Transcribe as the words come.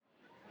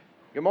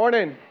Good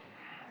morning.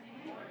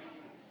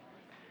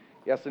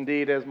 Yes,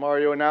 indeed, as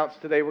Mario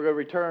announced today, we're going to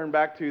return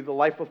back to the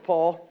life of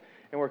Paul,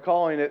 and we're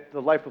calling it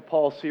the Life of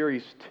Paul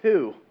Series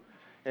 2.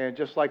 And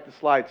just like the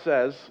slide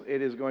says,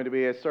 it is going to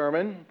be a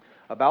sermon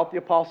about the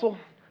apostle,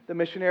 the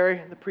missionary,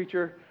 the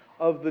preacher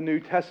of the New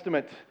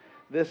Testament.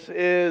 This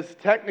is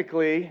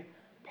technically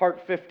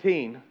part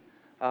 15,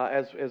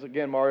 as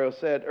again Mario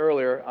said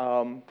earlier.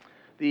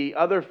 The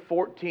other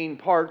 14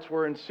 parts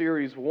were in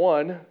Series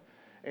 1.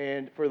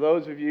 And for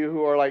those of you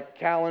who are like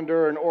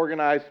calendar and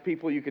organized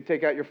people, you could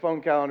take out your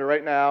phone calendar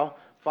right now,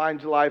 find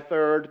July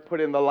 3rd,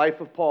 put in the life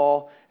of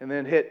Paul, and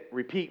then hit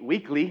repeat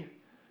weekly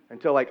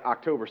until like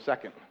October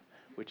 2nd,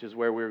 which is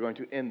where we're going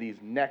to end these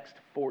next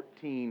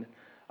 14,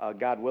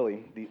 God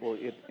willing, we'll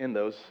end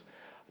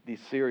these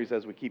series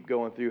as we keep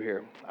going through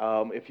here.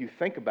 If you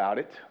think about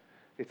it,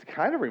 it's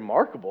kind of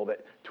remarkable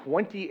that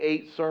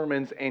 28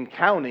 sermons and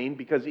counting,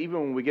 because even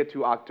when we get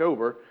to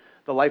October,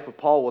 the life of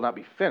Paul will not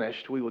be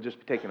finished. We will just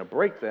be taking a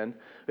break then.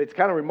 It's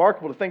kind of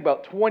remarkable to think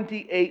about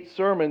 28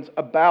 sermons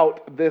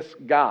about this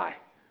guy.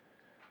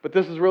 But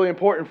this is really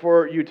important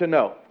for you to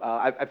know.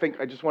 I think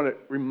I just want to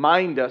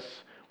remind us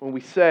when we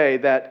say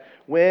that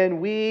when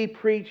we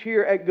preach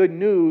here at Good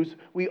News,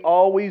 we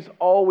always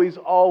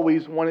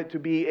want it to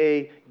be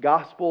a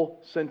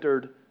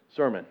gospel-centered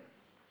sermon.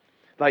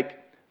 Like,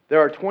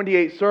 there are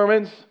 28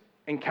 sermons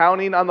and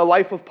counting on the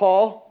life of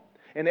Paul,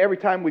 and every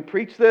time we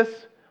preach this,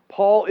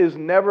 Paul is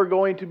never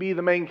going to be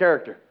the main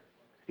character.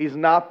 He's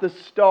not the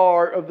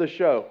star of the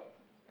show.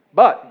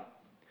 But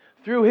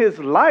through his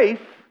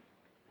life,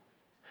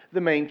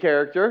 the main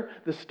character,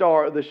 the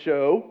star of the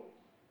show,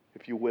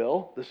 if you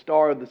will, the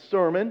star of the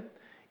sermon,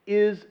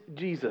 is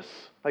Jesus.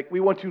 Like, we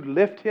want to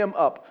lift him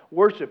up,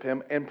 worship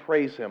him, and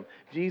praise him.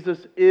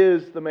 Jesus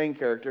is the main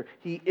character.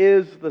 He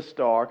is the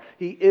star.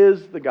 He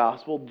is the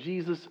gospel.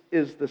 Jesus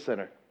is the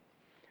center.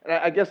 And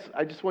I guess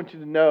I just want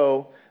you to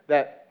know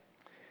that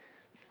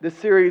this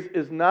series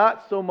is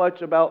not so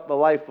much about the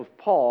life of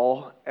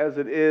Paul as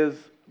it is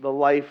the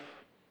life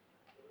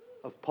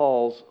of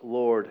Paul's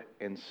Lord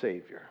and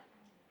Savior.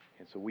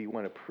 And so we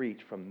want to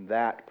preach from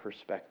that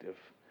perspective.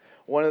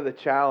 One of the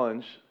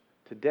challenges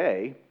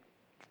today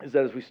is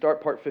that as we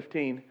start part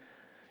 15,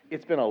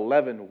 it's been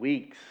 11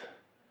 weeks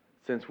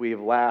since we have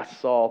last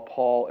saw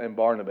Paul and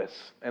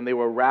Barnabas, and they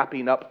were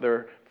wrapping up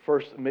their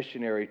first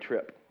missionary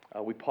trip.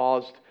 We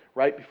paused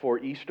right before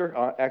Easter,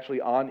 actually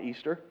on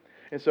Easter.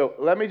 And so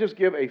let me just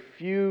give a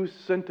few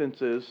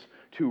sentences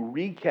to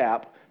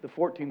recap the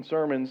 14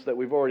 sermons that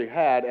we've already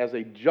had as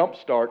a jump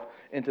start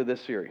into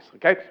this series.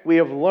 Okay? We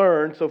have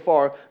learned so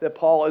far that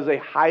Paul is a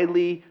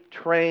highly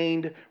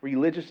trained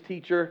religious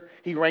teacher.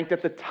 He ranked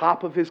at the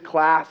top of his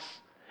class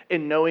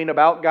in knowing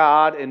about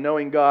God and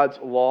knowing God's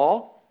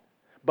law.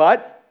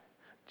 But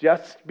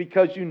just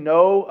because you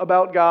know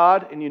about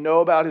God and you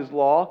know about His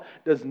law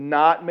does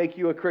not make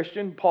you a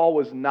Christian. Paul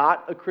was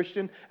not a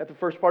Christian at the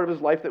first part of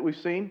his life that we've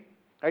seen.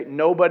 Right?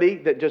 Nobody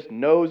that just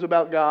knows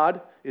about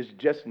God is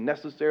just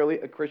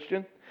necessarily a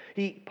Christian.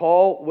 He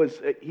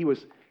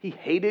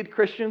hated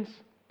Christians,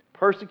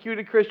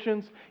 persecuted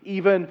Christians,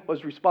 even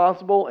was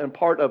responsible and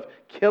part of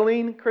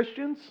killing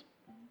Christians.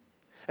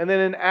 And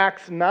then in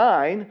Acts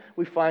 9,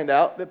 we find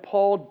out that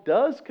Paul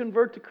does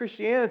convert to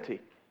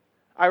Christianity.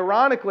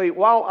 Ironically,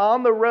 while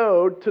on the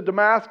road to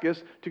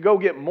Damascus to go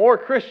get more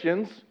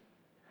Christians,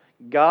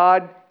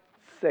 God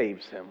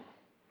saves him,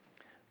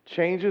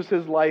 changes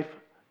his life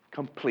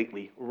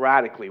completely,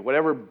 radically,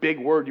 whatever big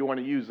word you want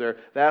to use there,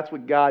 that's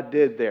what God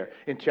did there.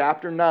 In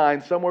chapter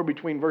 9, somewhere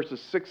between verses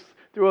 6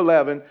 through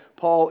 11,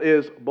 Paul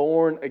is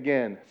born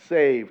again,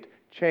 saved,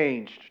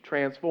 changed,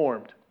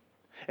 transformed.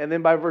 And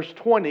then by verse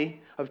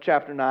 20 of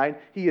chapter 9,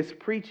 he is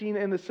preaching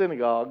in the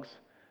synagogues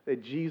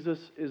that Jesus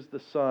is the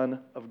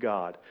Son of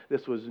God.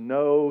 This was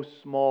no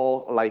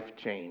small life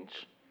change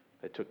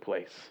that took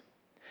place.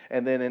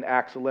 And then in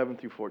Acts 11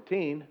 through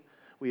 14,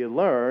 we had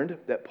learned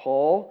that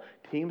Paul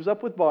teams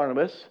up with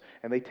Barnabas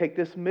and they take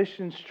this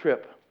missions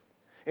trip.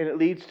 And it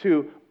leads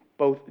to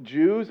both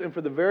Jews and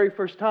for the very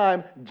first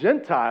time,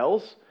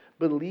 Gentiles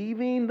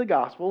believing the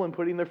gospel and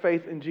putting their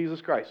faith in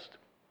Jesus Christ.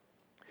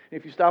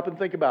 If you stop and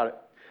think about it,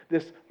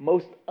 this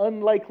most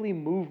unlikely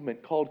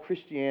movement called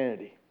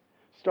Christianity,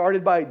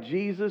 started by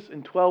Jesus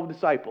and 12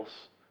 disciples,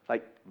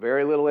 like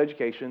very little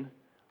education,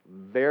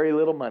 very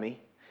little money,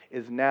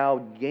 is now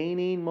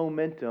gaining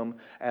momentum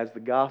as the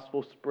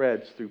gospel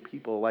spreads through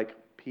people like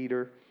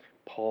Peter,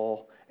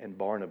 Paul, and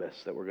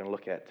Barnabas that we're going to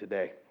look at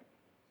today.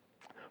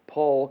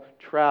 Paul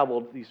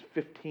traveled these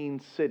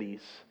 15 cities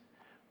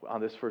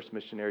on this first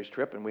missionary's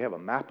trip, and we have a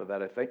map of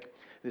that, I think.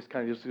 This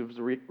kind of just gives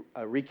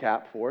a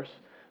recap for us.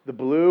 The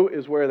blue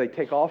is where they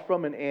take off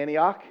from in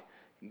Antioch.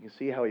 You can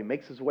see how he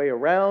makes his way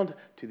around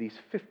to these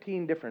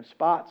 15 different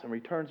spots and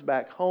returns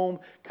back home,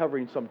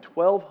 covering some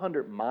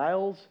 1,200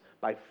 miles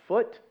by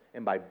foot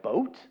and by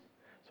boat.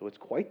 So it's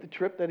quite the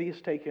trip that he has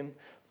taken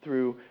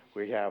through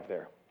we have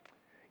there.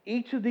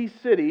 Each of these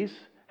cities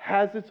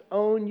has its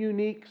own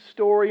unique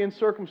story and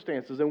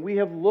circumstances, and we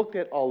have looked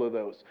at all of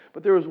those.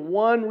 But there is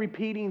one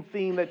repeating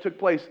theme that took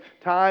place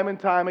time and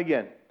time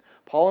again.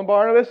 Paul and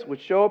Barnabas would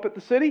show up at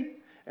the city,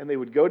 and they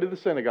would go to the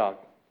synagogue.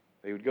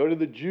 They would go to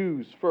the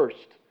Jews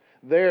first.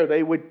 There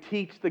they would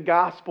teach the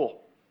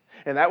gospel.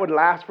 And that would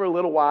last for a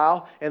little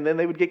while, and then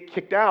they would get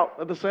kicked out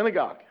of the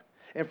synagogue.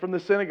 And from the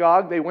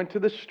synagogue, they went to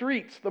the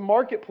streets, the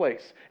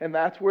marketplace. And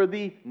that's where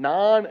the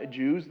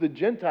non-Jews, the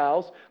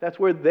Gentiles, that's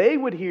where they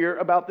would hear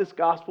about this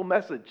gospel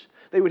message.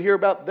 They would hear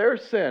about their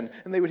sin,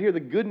 and they would hear the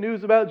good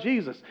news about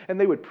Jesus. And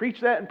they would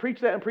preach that and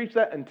preach that and preach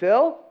that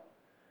until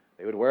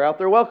they would wear out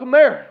their welcome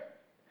there.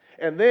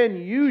 And then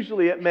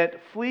usually it meant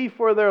flee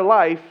for their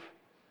life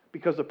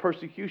because of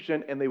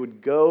persecution, and they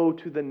would go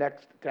to the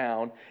next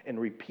town and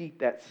repeat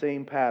that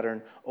same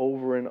pattern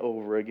over and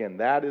over again.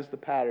 That is the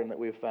pattern that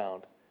we have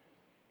found.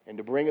 And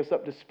to bring us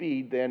up to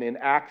speed, then in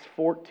Acts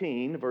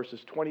 14,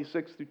 verses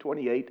 26 through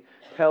 28,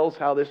 tells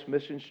how this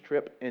missions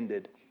trip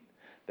ended.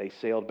 They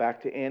sailed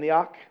back to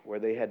Antioch, where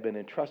they had been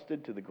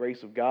entrusted to the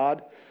grace of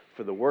God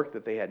for the work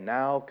that they had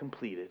now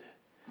completed.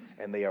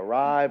 And they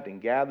arrived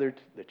and gathered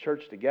the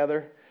church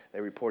together. They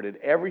reported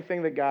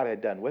everything that God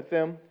had done with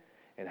them,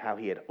 and how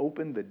He had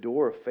opened the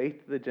door of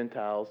faith to the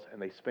Gentiles,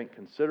 and they spent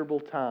considerable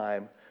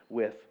time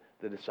with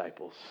the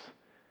disciples.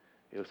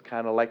 It was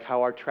kind of like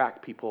how our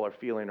track people are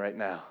feeling right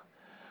now.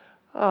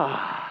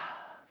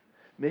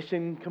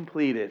 Mission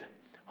completed.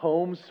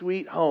 Home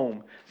sweet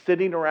home.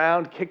 Sitting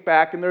around, kicked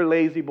back in their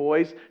lazy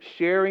boys,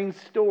 sharing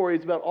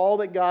stories about all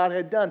that God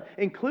had done,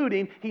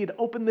 including He had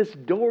opened this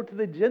door to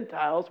the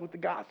Gentiles with the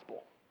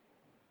gospel.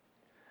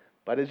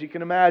 But as you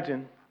can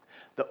imagine,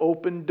 the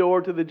open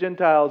door to the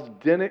Gentiles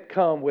didn't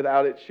come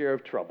without its share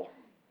of trouble.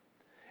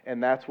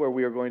 And that's where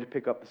we are going to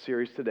pick up the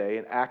series today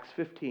in Acts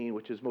 15,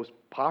 which is most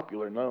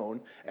popular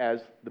known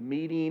as the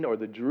meeting or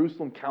the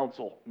Jerusalem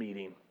Council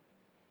meeting.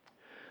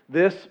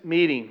 This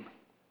meeting,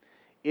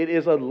 it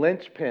is a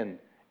linchpin.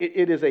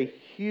 It is a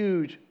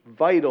huge,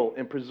 vital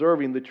in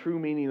preserving the true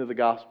meaning of the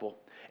gospel.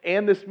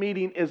 And this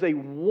meeting is a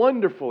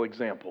wonderful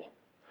example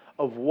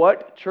of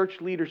what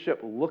church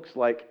leadership looks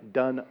like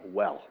done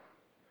well.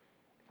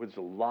 There's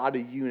a lot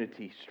of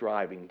unity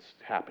striving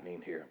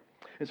happening here.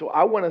 And so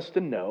I want us to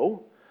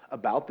know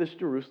about this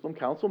Jerusalem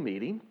Council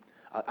meeting.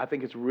 I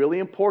think it's really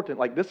important.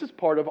 Like, this is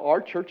part of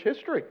our church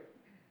history.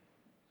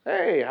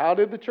 Hey, how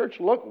did the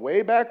church look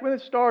way back when it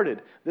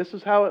started? This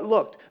is how it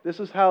looked. This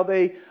is how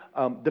they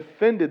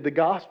defended the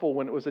gospel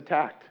when it was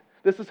attacked.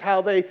 This is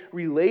how they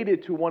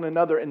related to one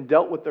another and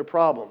dealt with their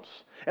problems.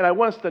 And I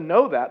want us to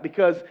know that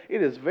because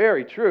it is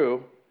very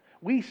true.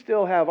 We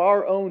still have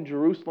our own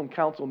Jerusalem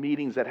Council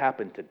meetings that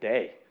happen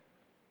today.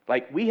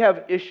 Like, we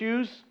have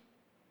issues,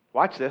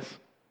 watch this,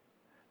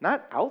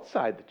 not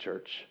outside the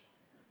church,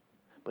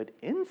 but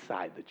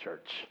inside the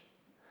church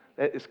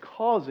that is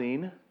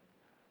causing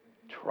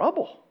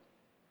trouble.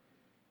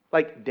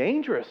 Like,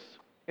 dangerous.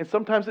 And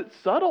sometimes it's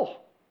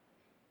subtle.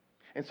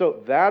 And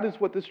so that is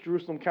what this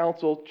Jerusalem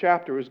Council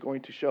chapter is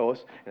going to show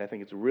us. And I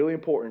think it's really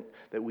important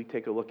that we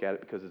take a look at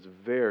it because it's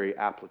very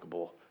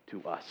applicable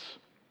to us.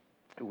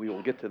 And we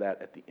will get to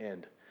that at the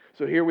end.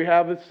 So here we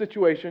have this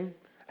situation,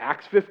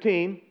 Acts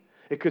 15.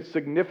 It could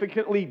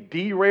significantly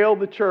derail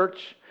the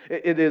church.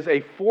 It is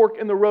a fork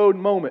in the road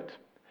moment.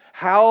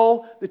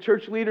 How the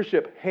church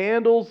leadership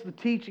handles the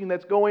teaching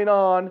that's going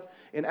on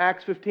in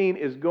Acts 15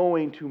 is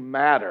going to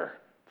matter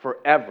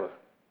forever.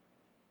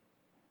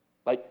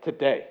 Like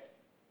today,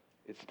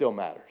 it still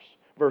matters.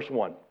 Verse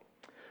 1.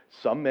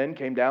 Some men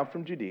came down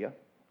from Judea,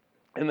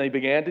 and they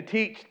began to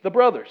teach the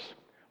brothers.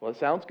 Well, it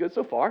sounds good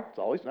so far. It's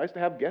always nice to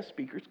have guest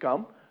speakers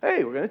come.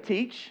 Hey, we're going to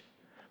teach.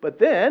 But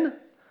then,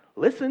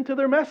 listen to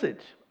their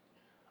message.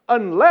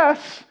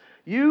 Unless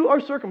you are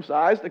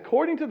circumcised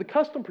according to the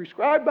custom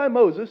prescribed by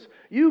Moses,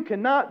 you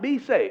cannot be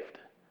saved.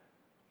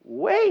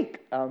 Wait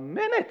a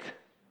minute.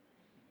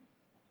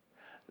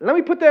 Let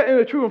me put that in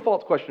a true and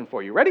false question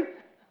for you. Ready?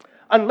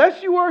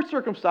 Unless you are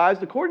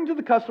circumcised according to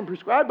the custom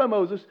prescribed by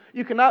Moses,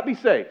 you cannot be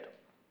saved.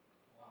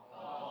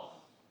 False.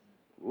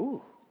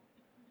 Ooh.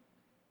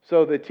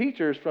 So the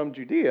teachers from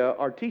Judea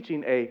are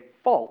teaching a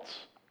false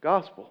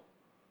gospel.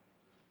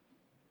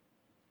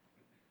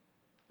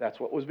 That's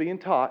what was being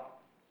taught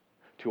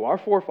to our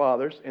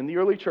forefathers in the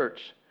early church.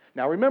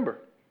 Now remember,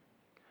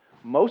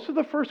 most of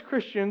the first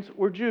Christians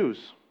were Jews.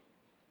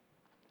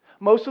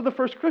 Most of the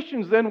first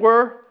Christians then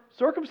were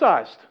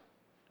circumcised.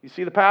 You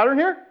see the pattern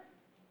here?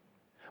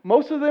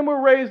 Most of them were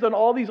raised on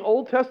all these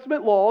Old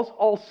Testament laws,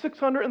 all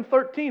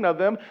 613 of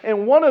them,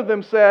 and one of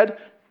them said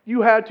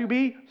you had to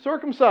be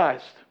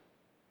circumcised.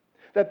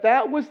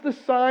 That was the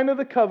sign of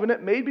the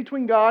covenant made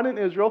between God and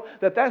Israel,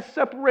 that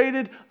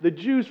separated the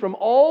Jews from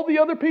all the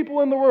other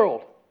people in the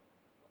world.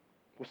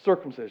 Was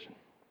circumcision.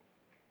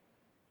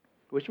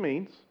 Which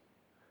means,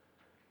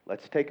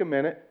 let's take a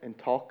minute and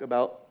talk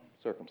about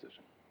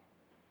circumcision.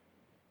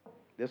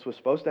 This was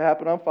supposed to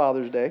happen on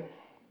Father's Day.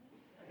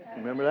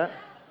 Remember that?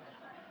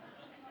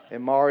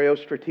 And Mario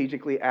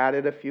strategically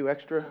added a few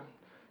extra,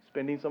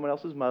 spending someone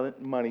else's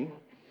money,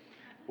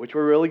 which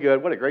were really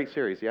good. What a great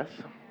series, yes?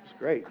 It's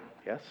great,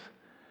 yes?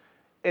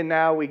 And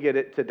now we get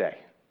it today,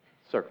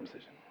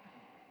 circumcision.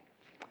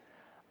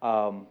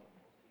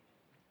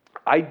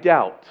 I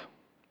doubt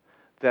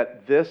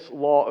that this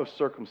law of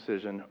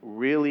circumcision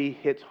really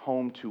hits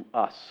home to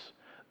us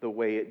the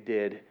way it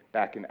did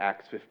back in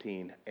Acts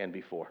 15 and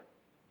before.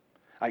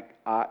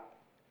 I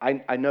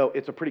know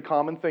it's a pretty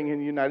common thing in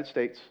the United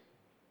States.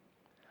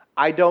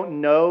 I don't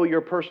know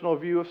your personal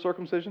view of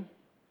circumcision.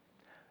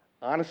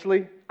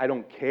 Honestly, I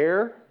don't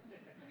care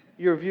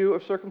your view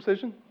of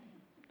circumcision.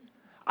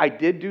 I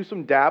did do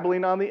some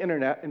dabbling on the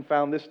internet and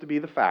found this to be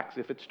the facts,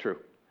 if it's true.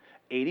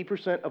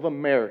 80% of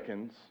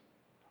Americans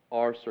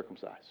are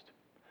circumcised.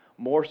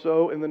 More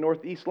so in the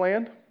Northeast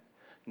land,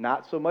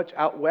 not so much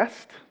out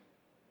west,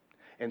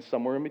 and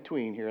somewhere in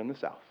between here in the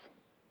South.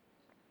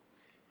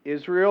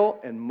 Israel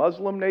and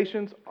Muslim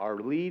nations are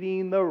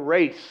leading the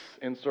race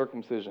in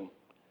circumcision.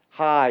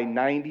 High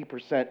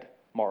 90%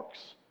 marks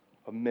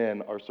of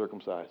men are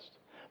circumcised.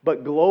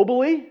 But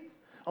globally,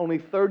 only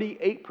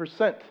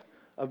 38%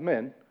 of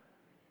men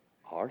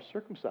are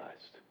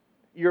circumcised.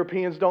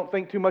 Europeans don't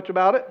think too much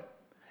about it.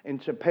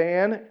 And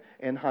Japan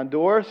and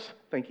Honduras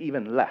think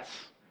even less.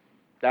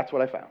 That's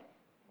what I found.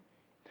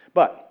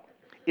 But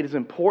it is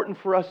important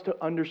for us to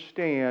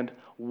understand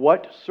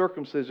what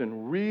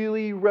circumcision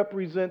really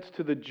represents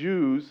to the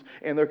Jews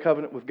and their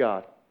covenant with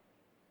God.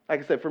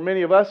 Like I said, for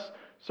many of us,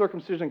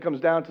 circumcision comes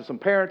down to some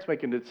parents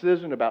making a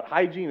decision about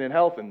hygiene and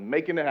health and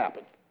making it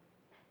happen.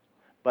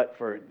 But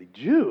for the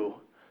Jew,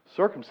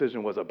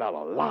 circumcision was about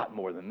a lot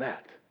more than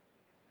that.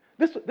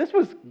 This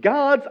was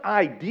God's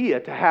idea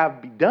to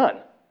have be done.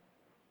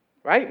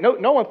 Right?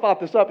 No one thought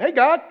this up. Hey,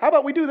 God, how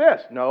about we do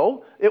this?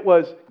 No, it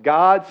was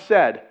God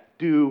said,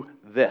 do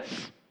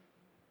this.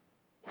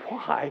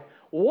 Why?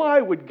 Why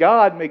would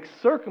God make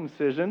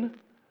circumcision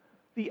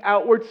the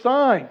outward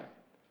sign?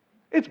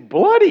 It's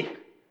bloody.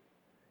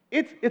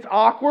 It's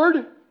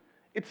awkward.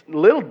 It's a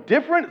little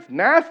different. It's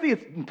nasty.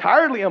 It's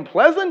entirely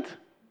unpleasant.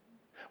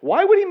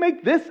 Why would he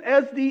make this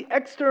as the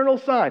external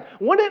sign?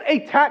 Wouldn't a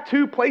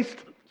tattoo placed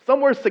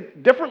somewhere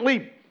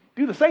differently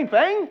do the same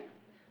thing?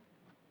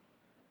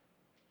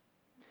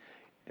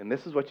 And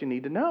this is what you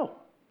need to know.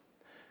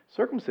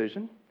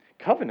 Circumcision,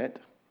 covenant,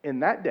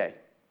 in that day,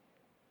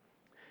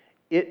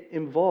 it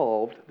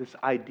involved this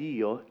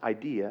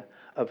idea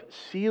of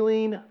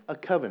sealing a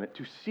covenant.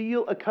 To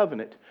seal a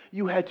covenant,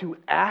 you had to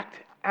act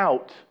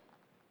out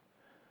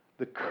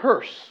the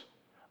curse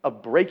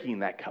of breaking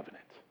that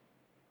covenant.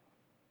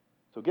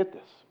 So get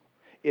this.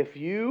 If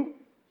you,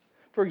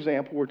 for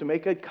example, were to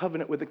make a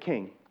covenant with a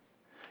king,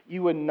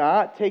 you would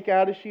not take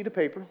out a sheet of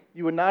paper.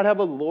 You would not have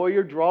a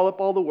lawyer draw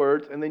up all the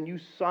words and then you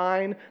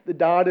sign the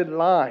dotted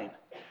line.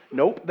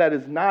 Nope, that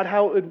is not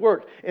how it would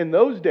work. In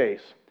those days,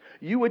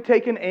 you would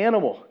take an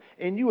animal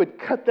and you would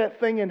cut that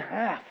thing in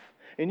half.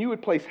 And you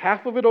would place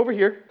half of it over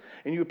here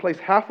and you would place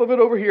half of it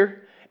over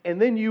here.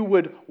 And then you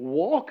would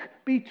walk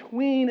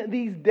between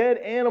these dead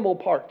animal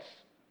parts.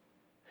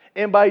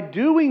 And by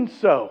doing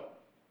so,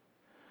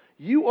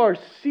 you are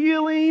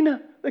sealing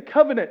the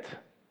covenant.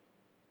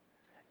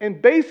 And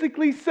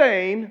basically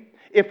saying,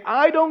 if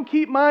I don't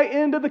keep my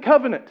end of the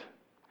covenant,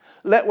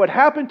 let what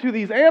happened to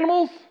these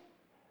animals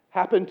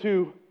happen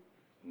to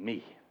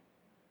me.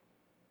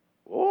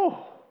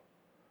 Oh,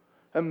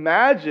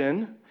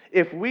 imagine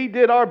if we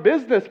did our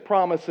business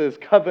promises,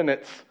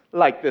 covenants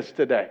like this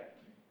today.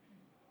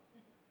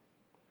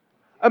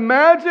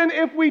 Imagine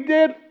if we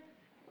did,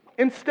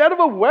 instead of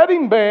a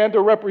wedding band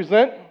to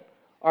represent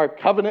our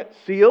covenant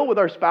seal with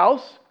our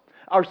spouse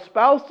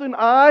and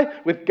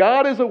I, with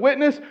God as a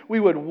witness, we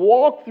would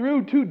walk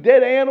through two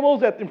dead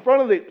animals in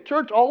front of the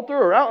church altar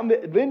or out in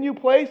the venue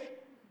place.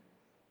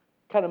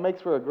 Kind of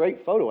makes for a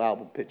great photo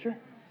album picture.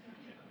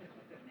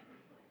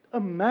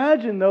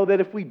 Imagine, though,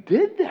 that if we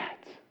did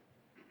that,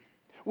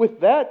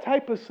 with that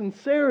type of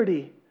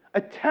sincerity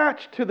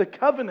attached to the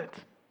covenant.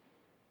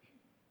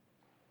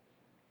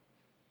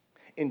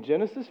 In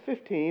Genesis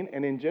 15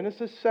 and in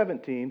Genesis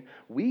 17,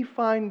 we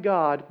find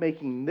God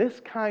making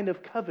this kind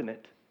of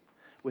covenant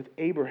with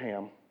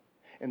Abraham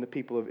and the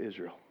people of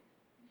Israel.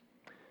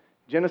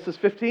 Genesis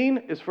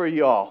 15 is for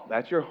y'all.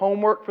 That's your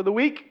homework for the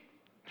week.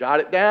 Jot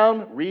it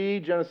down,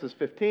 read Genesis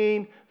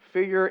 15,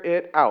 figure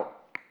it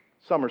out.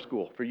 Summer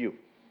school for you.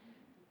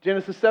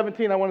 Genesis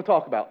 17 I want to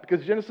talk about,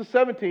 because Genesis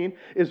 17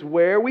 is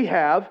where we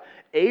have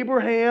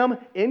Abraham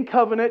in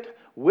covenant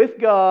with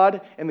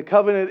God, and the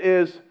covenant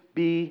is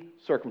be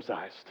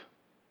circumcised.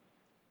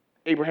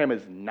 Abraham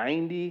is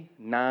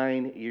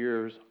 99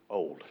 years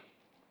old.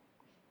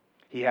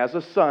 He has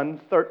a son,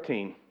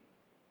 13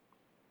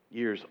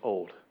 years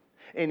old.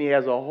 And he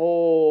has a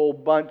whole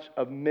bunch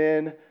of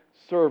men,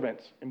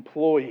 servants,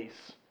 employees.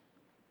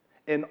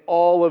 And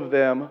all of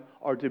them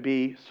are to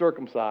be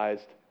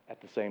circumcised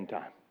at the same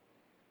time.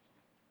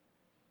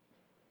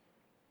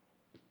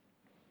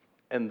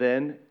 And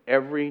then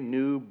every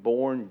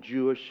newborn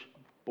Jewish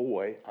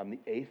boy on the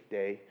 8th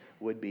day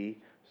would be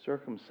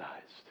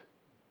circumcised.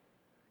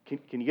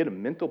 Can you get a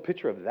mental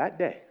picture of that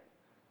day?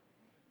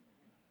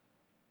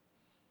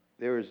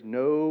 There is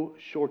no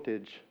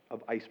shortage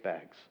of ice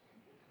bags.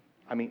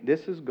 I mean,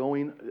 this is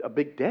going a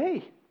big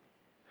day.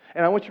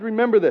 And I want you to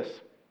remember this.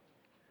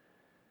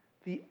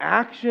 The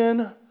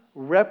action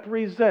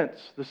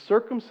represents the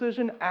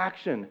circumcision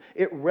action.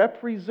 It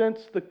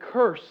represents the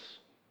curse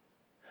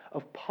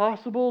of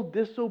possible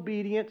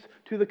disobedience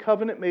to the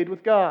covenant made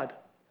with God.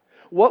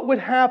 What would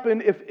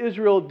happen if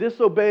Israel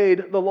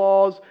disobeyed the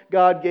laws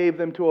God gave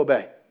them to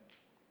obey?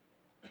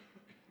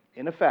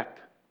 In effect,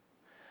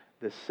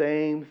 the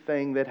same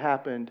thing that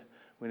happened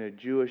when a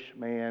Jewish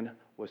man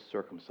was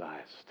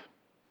circumcised.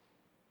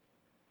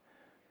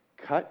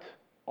 Cut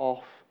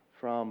off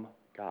from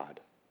God.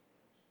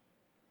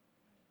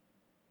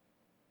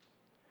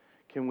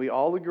 Can we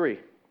all agree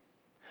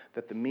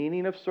that the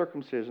meaning of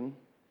circumcision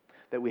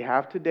that we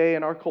have today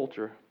in our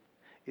culture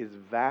is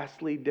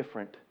vastly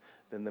different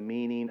than the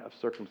meaning of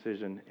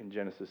circumcision in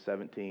Genesis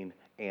 17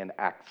 and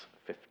Acts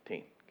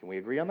 15? Can we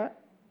agree on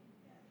that?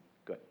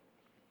 Good.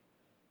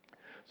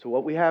 So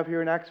what we have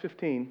here in Acts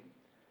 15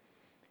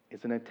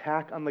 is an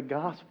attack on the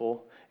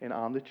gospel and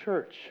on the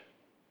church.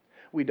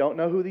 We don't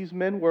know who these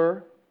men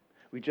were.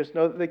 We just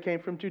know that they came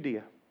from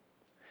Judea.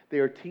 They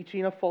are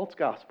teaching a false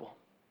gospel.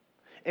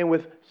 And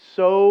with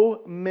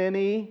so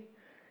many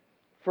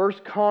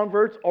first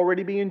converts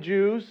already being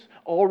Jews,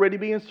 already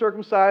being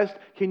circumcised,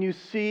 can you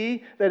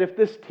see that if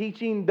this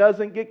teaching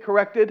doesn't get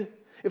corrected,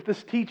 if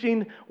this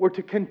teaching were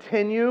to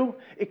continue,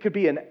 it could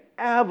be an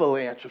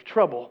avalanche of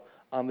trouble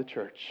on the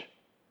church?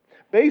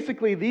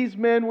 Basically, these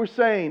men were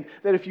saying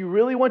that if you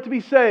really want to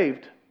be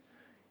saved,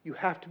 you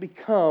have to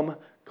become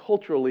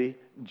culturally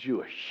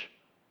Jewish.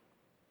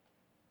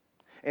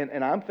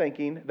 And I'm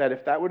thinking that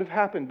if that would have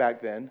happened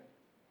back then,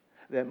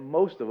 that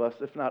most of us,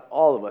 if not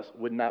all of us,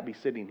 would not be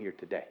sitting here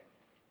today.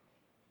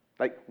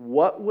 Like,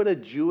 what would a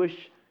Jewish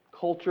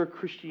culture,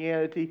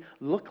 Christianity,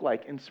 look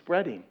like in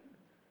spreading?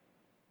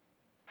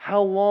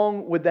 How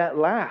long would that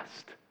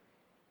last?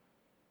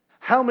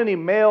 How many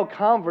male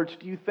converts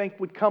do you think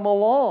would come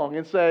along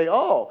and say,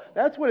 oh,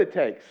 that's what it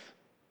takes?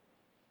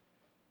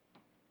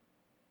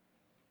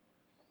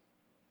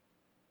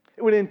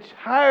 It would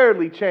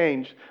entirely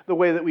change the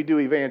way that we do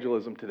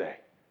evangelism today.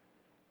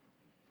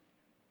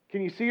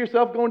 Can you see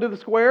yourself going to the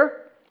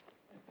square?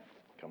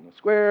 Come to the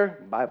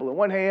square, Bible in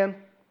one hand,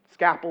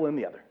 scalpel in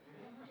the other.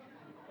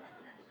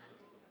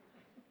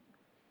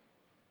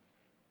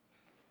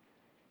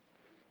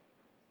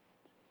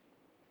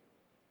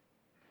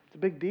 It's a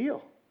big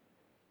deal.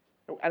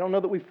 I don't know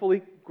that we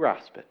fully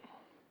grasp it.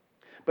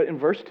 But in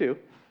verse 2,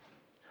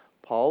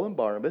 Paul and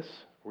Barnabas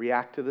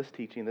react to this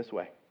teaching this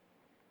way.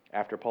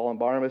 After Paul and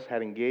Barnabas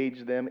had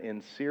engaged them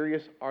in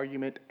serious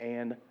argument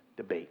and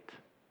debate.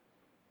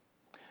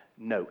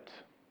 Note,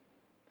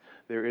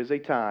 there is a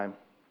time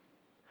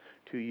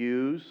to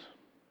use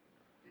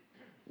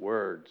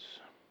words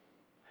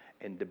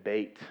and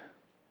debate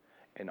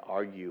and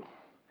argue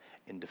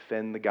and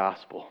defend the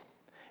gospel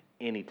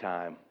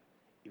anytime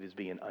it is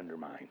being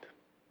undermined.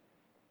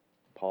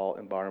 Paul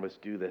and Barnabas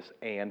do this,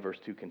 and verse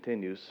 2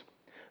 continues,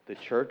 the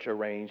church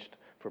arranged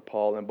for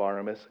Paul and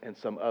Barnabas and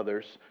some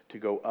others to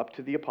go up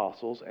to the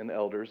apostles and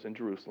elders in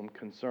Jerusalem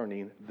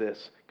concerning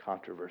this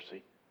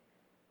controversy.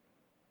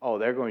 Oh,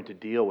 they're going to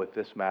deal with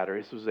this matter.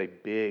 This was a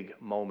big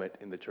moment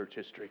in the church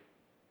history.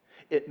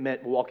 It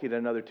meant walking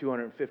another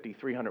 250,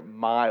 300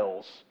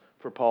 miles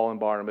for Paul and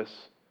Barnabas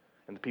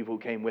and the people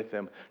who came with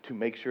them to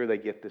make sure they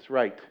get this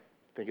right.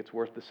 Think it's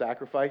worth the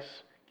sacrifice?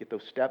 Get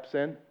those steps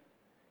in?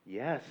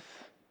 Yes.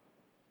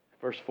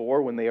 Verse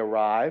 4, when they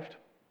arrived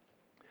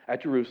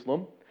at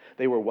Jerusalem,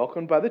 they were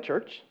welcomed by the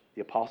church,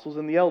 the apostles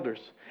and the elders,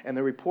 and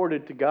they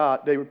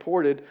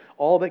reported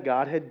all that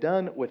God had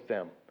done with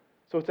them.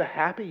 So it's a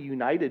happy,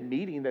 united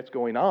meeting that's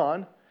going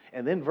on.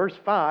 And then verse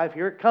 5,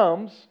 here it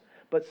comes.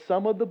 But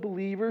some of the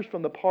believers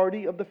from the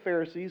party of the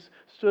Pharisees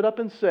stood up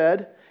and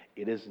said,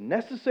 it is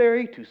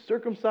necessary to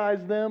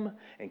circumcise them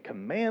and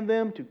command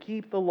them to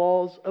keep the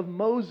laws of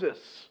Moses.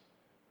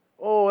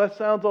 Oh, that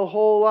sounds a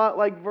whole lot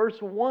like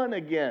verse 1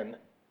 again.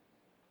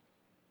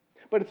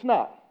 But it's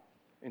not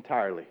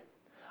entirely.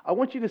 I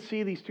want you to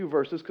see these two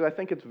verses because I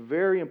think it's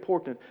very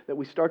important that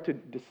we start to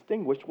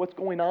distinguish what's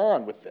going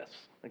on with this.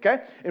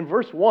 Okay? In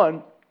verse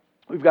 1,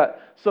 we've got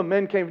some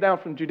men came down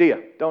from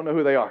Judea. Don't know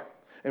who they are.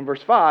 In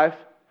verse 5,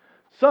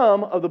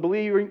 some of the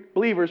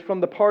believers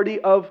from the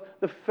party of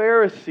the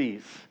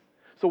Pharisees.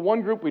 So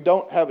one group we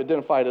don't have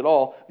identified at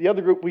all. The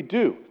other group we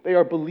do. They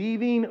are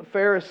believing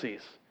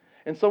Pharisees.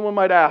 And someone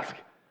might ask,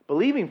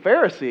 believing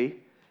Pharisee?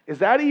 Is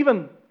that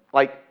even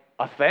like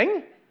a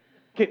thing?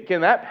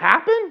 Can that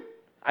happen?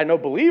 I know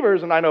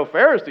believers and I know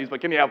Pharisees, but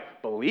can you have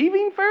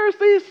believing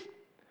Pharisees?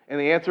 And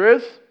the answer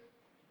is,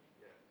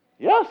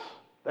 yes,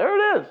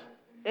 there it is,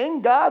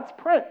 in God's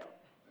print.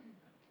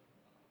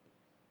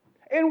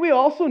 And we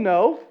also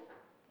know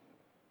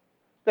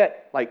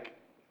that, like,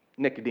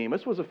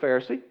 Nicodemus was a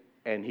Pharisee,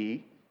 and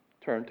he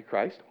turned to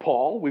Christ.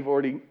 Paul, we've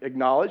already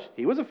acknowledged,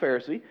 he was a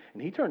Pharisee,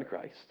 and he turned to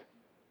Christ.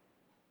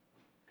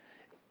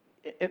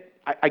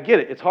 I get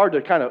it. It's hard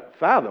to kind of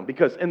fathom,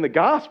 because in the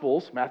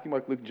Gospels, Matthew,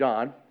 Mark, Luke,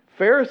 John,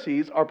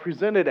 Pharisees are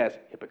presented as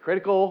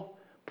hypocritical,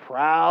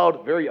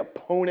 proud, very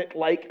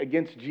opponent-like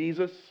against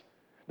Jesus.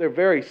 They're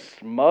very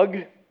smug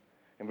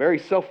and very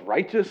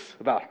self-righteous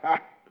about,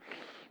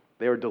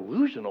 they were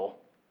delusional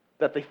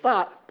that they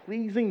thought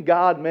pleasing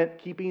God meant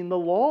keeping the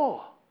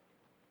law.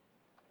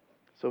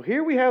 So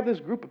here we have this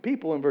group of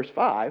people in verse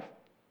 5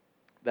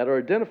 that are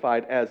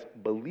identified as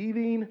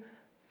believing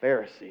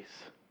Pharisees.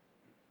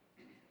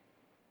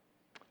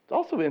 It's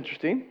also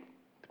interesting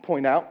to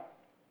point out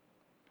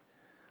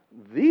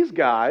these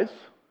guys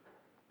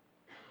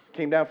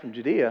came down from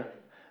Judea.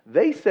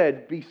 They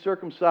said, be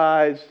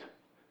circumcised.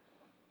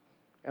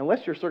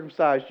 Unless you're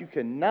circumcised, you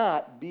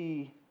cannot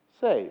be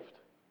saved.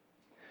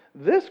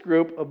 This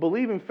group of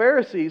believing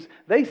Pharisees,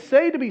 they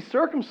say to be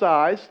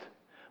circumcised,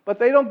 but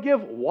they don't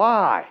give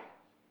why.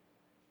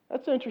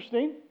 That's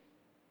interesting.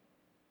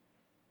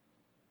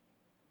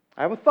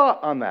 I have a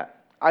thought on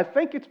that. I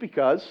think it's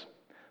because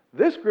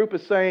this group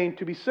is saying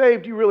to be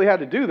saved, you really had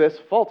to do this,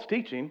 false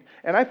teaching.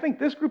 And I think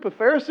this group of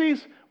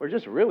Pharisees were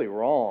just really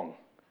wrong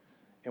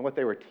in what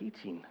they were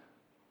teaching.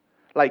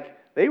 Like,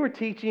 they were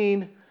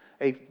teaching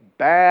a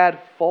bad,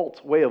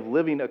 false way of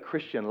living a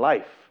Christian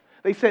life.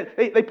 They said,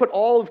 they put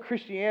all of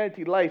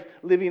Christianity life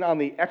living on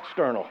the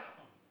external.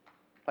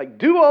 Like,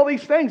 do all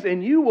these things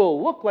and you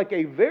will look like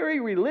a very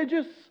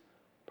religious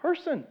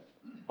person.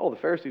 Oh, the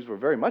Pharisees were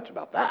very much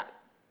about that.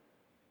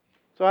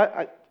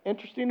 So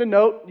interesting to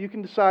note. You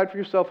can decide for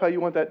yourself how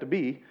you want that to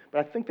be, but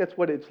I think that's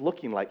what it's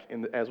looking like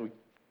as we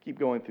keep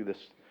going through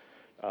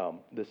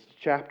this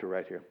chapter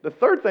right here. The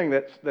third thing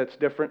that's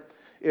different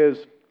is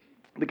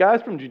the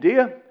guys from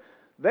Judea,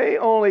 they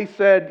only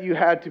said you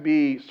had to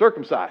be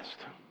circumcised.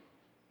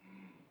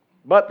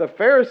 But the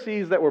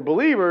Pharisees that were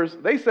believers,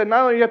 they said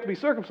not only do you have to be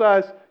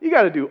circumcised, you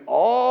got to do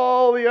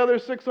all the other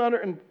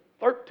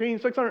 613,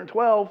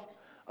 612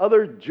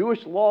 other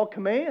Jewish law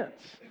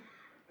commands.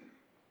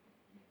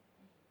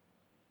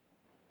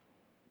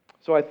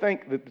 So I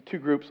think that the two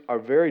groups are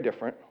very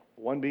different,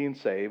 one being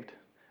saved,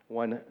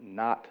 one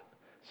not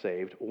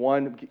saved,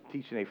 one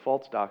teaching a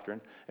false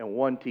doctrine, and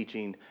one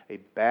teaching a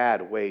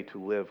bad way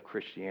to live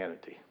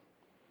Christianity.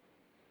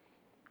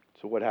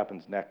 So what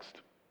happens next?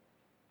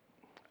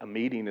 A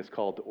meeting is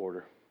called to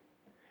order.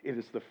 It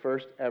is the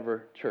first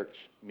ever church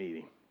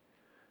meeting.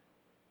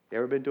 You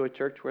ever been to a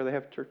church where they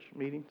have church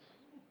meetings?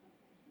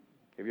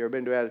 Have you ever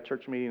been to a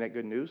church meeting at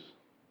Good News?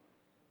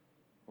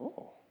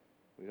 Oh,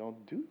 we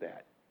don't do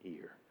that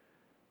here.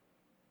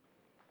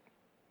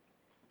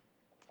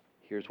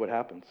 Here's what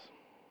happens.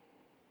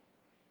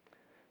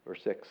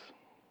 Verse 6.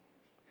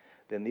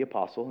 Then the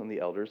apostle and the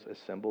elders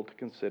assembled to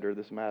consider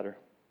this matter.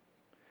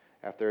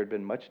 After there had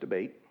been much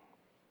debate,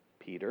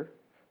 Peter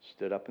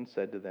stood up and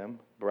said to them,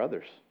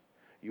 brothers,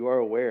 you are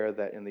aware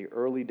that in the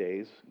early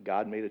days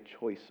God made a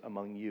choice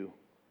among you,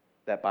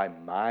 that by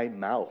my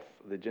mouth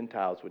the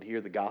Gentiles would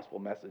hear the gospel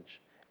message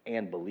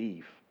and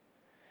believe.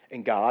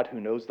 And God,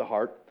 who knows the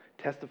heart,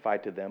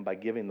 testified to them by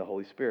giving the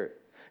Holy Spirit,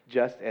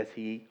 just as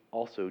he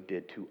also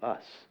did to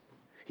us.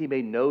 He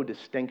made no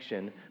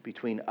distinction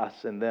between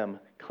us and them,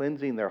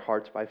 cleansing their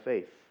hearts by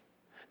faith.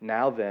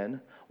 Now then,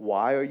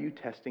 why are you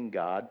testing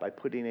God by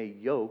putting a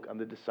yoke on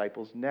the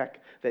disciples'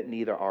 neck that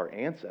neither our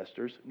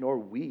ancestors nor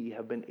we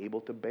have been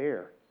able to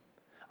bear?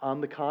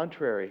 On the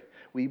contrary,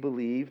 we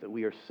believe that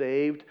we are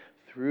saved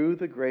through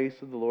the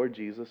grace of the Lord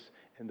Jesus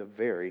in the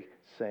very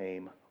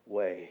same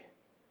way.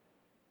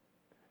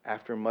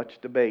 After much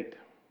debate,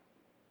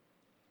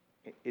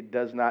 it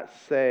does not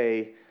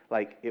say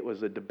like it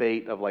was a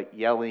debate of like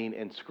yelling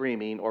and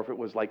screaming, or if it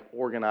was like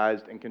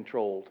organized and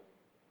controlled.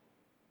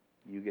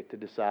 You get to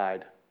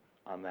decide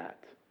on that.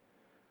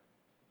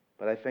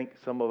 But I think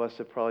some of us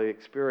have probably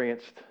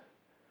experienced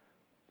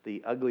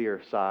the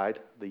uglier side,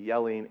 the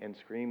yelling and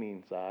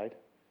screaming side.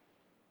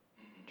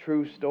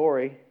 True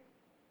story.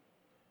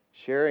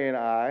 Sherry and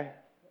I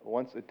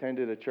once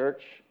attended a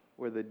church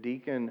where the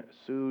deacon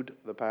sued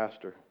the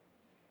pastor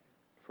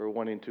for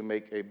wanting to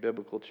make a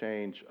biblical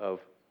change of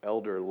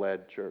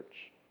elder-led church.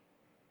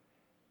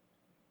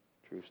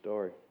 True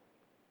story.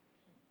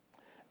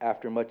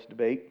 After much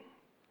debate,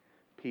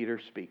 Peter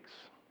speaks.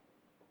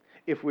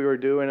 If we were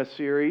doing a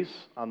series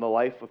on the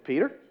life of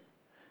Peter,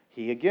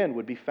 he again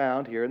would be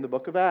found here in the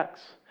book of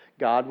Acts.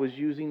 God was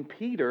using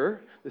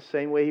Peter the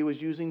same way he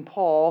was using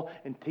Paul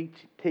and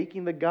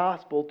taking the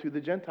gospel to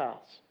the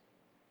Gentiles.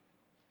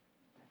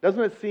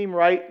 Doesn't it seem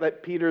right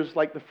that Peter's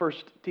like the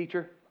first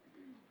teacher?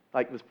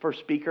 Like the first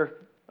speaker?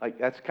 Like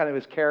that's kind of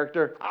his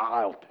character.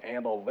 I'll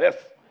handle this.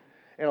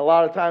 And a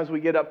lot of times we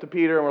get up to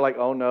Peter and we're like,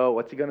 oh no,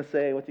 what's he going to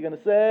say? What's he going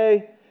to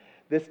say?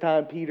 This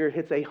time Peter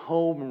hits a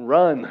home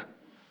run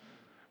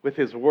with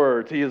his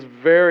words. He is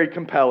very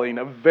compelling,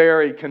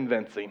 very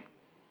convincing.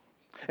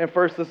 And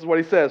first, this is what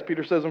he says.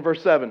 Peter says in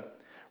verse 7,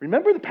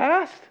 remember the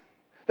past?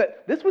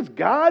 That this was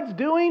God's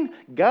doing,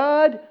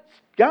 God's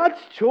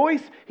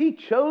choice. He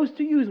chose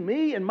to use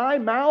me and my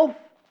mouth.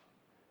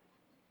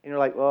 And you're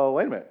like, well,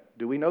 wait a minute.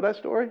 Do we know that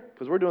story?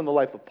 Because we're doing the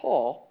life of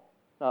Paul,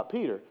 not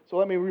Peter. So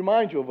let me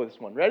remind you of this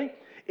one. Ready?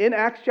 In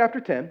Acts chapter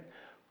 10,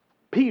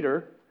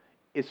 Peter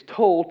is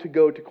told to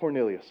go to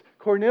Cornelius.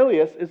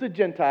 Cornelius is a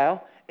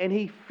Gentile, and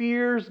he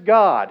fears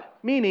God,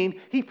 meaning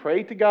he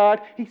prayed to God.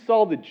 He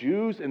saw the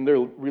Jews and their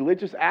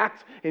religious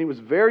acts, and it was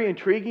very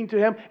intriguing to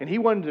him, and he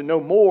wanted to know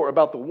more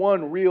about the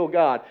one real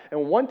God.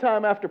 And one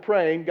time after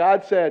praying,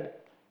 God said,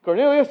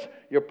 Cornelius,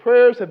 your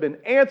prayers have been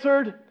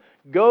answered.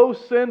 Go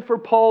send for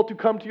Paul to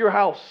come to your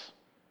house.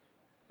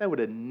 That would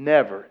have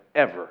never,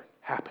 ever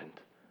happened.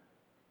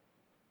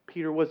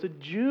 Peter was a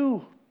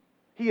Jew.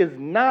 He is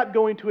not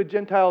going to a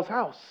Gentile's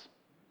house.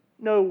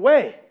 No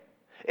way.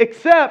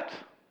 Except,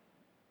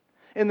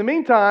 in the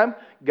meantime,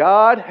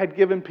 God had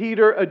given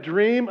Peter a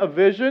dream, a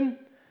vision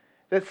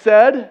that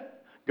said,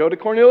 go to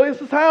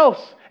Cornelius'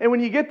 house. And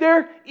when you get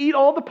there, eat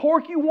all the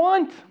pork you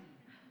want.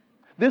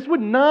 This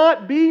would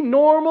not be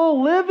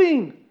normal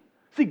living.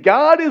 See,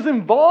 God is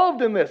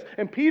involved in this.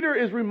 And Peter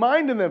is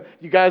reminding them,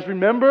 you guys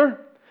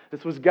remember?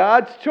 This was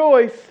God's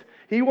choice.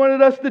 He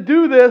wanted us to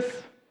do this.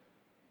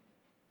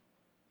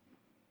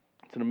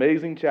 It's an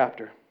amazing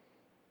chapter.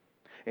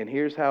 And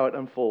here's how it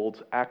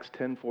unfolds. Acts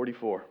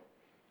 10:44.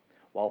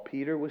 While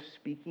Peter was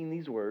speaking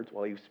these words,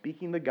 while he was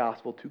speaking the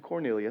gospel to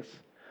Cornelius,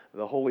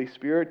 the Holy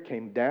Spirit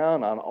came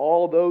down on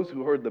all those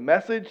who heard the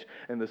message,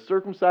 and the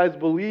circumcised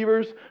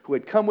believers who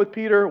had come with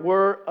Peter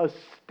were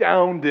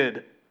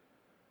astounded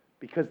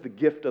because the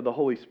gift of the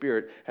Holy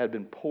Spirit had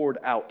been poured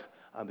out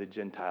on the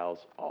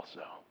Gentiles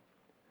also.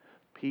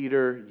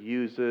 Peter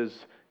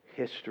uses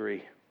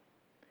history.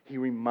 He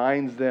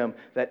reminds them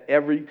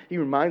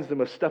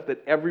of stuff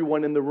that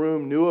everyone in the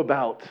room knew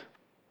about,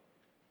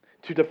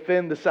 to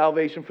defend the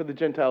salvation for the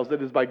Gentiles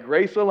that is by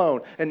grace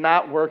alone and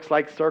not works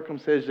like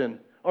circumcision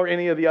or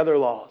any of the other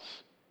laws.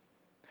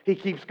 He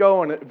keeps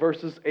going at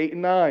verses 8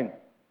 and 9.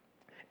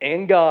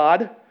 And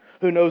God,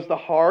 who knows the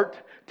heart,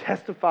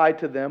 testified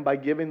to them by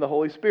giving the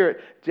Holy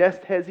Spirit,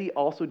 just as He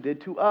also did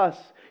to us.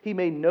 He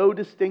made no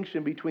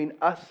distinction between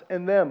us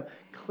and them,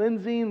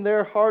 cleansing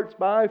their hearts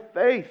by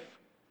faith.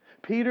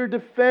 Peter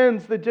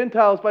defends the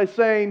Gentiles by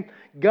saying,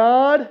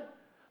 God,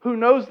 who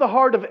knows the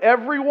heart of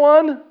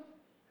everyone,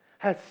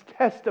 has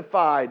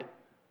testified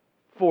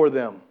for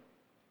them.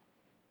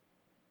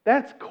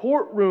 That's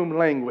courtroom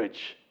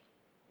language.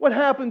 What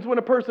happens when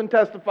a person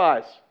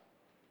testifies?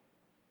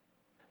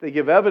 They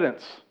give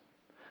evidence.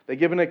 They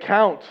give an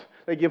account.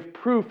 They give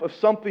proof of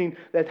something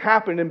that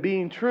happened and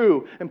being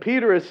true. And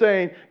Peter is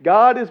saying,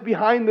 God is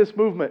behind this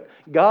movement.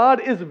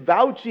 God is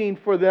vouching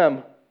for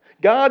them.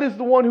 God is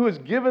the one who has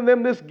given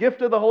them this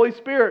gift of the Holy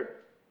Spirit.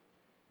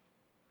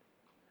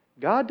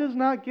 God does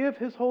not give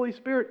His Holy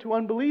Spirit to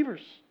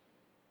unbelievers.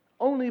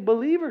 Only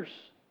believers.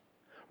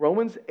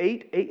 Romans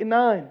 8 and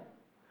 9.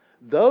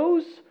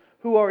 Those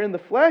who are in the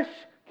flesh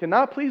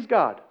cannot please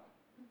God.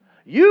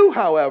 You,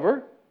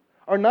 however,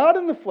 are not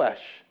in the flesh,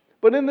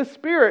 but in the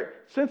Spirit,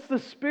 since the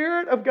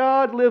Spirit of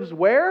God lives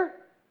where?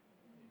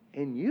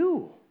 In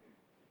you.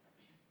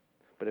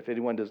 But if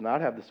anyone does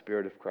not have the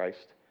Spirit of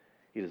Christ,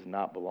 he does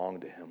not belong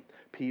to Him.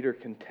 Peter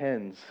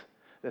contends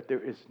that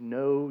there is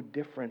no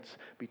difference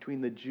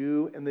between the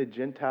Jew and the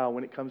Gentile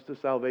when it comes to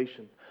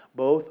salvation.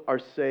 Both are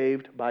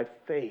saved by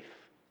faith,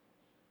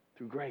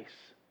 through grace,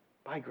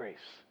 by grace.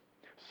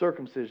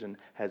 Circumcision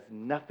has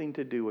nothing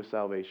to do with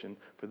salvation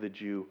for the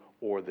Jew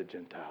or the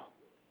Gentile.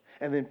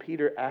 And then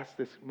Peter asks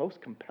this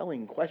most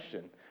compelling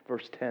question,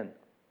 verse 10.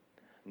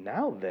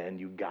 Now then,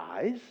 you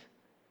guys,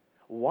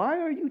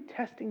 why are you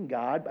testing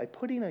God by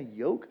putting a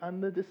yoke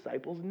on the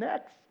disciples'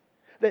 necks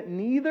that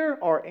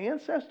neither our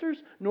ancestors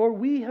nor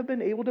we have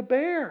been able to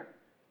bear?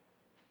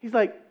 He's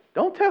like,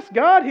 don't test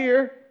God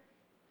here.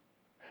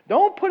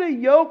 Don't put a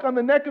yoke on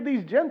the neck of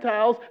these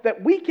Gentiles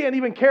that we can't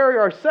even carry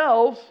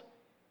ourselves.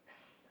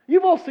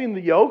 You've all seen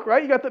the yoke,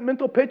 right? You got that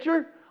mental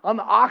picture on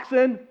the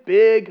oxen,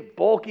 big,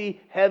 bulky,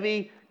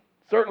 heavy,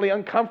 certainly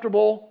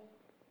uncomfortable.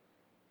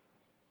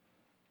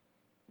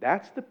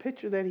 That's the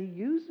picture that he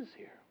uses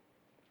here.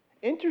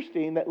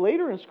 Interesting that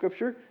later in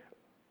Scripture,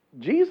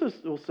 Jesus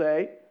will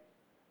say,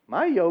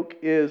 my yoke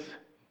is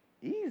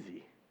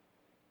easy.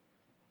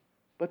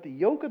 But the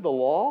yoke of the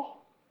law,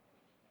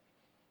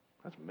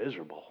 that's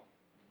miserable.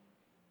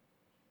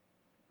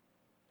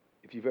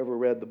 If you've ever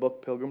read the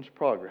book Pilgrim's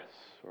Progress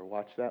or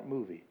watched that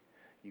movie,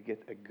 you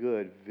get a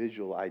good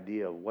visual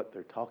idea of what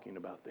they're talking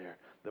about there.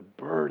 The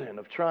burden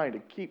of trying to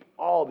keep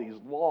all these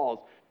laws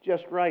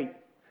just right.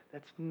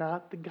 That's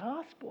not the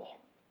gospel.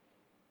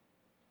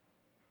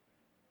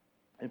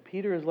 And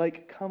Peter is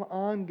like, come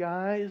on,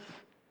 guys.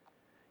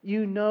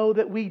 You know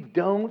that we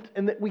don't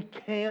and that we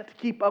can't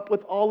keep up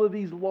with all of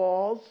these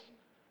laws.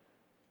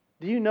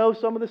 Do you know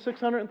some of the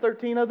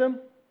 613 of them?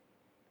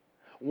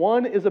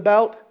 One is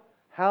about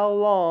how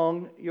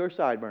long your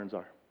sideburns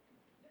are.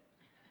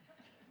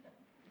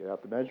 Get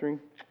out the measuring.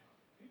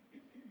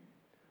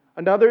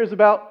 Another is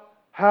about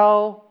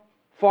how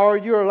far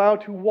you're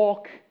allowed to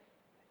walk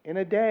in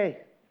a day,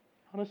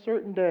 on a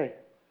certain day.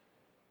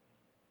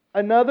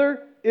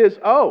 Another is,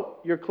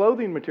 your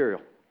clothing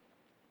material.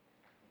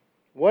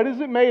 What is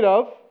it made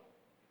of?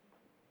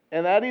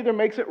 And that either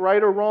makes it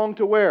right or wrong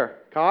to wear.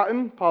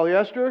 Cotton,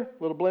 polyester,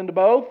 a little blend of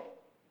both.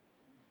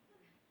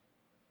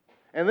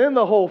 And then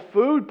the whole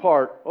food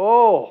part.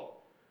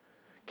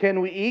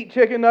 Can we eat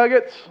chicken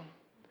nuggets,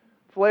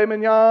 filet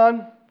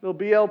mignon, little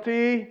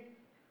BLT?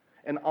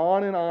 And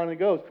on it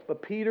goes.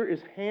 But Peter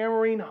is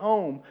hammering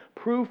home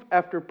proof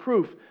after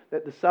proof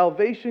that the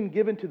salvation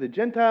given to the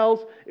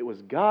Gentiles, it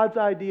was God's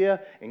idea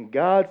and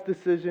God's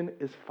decision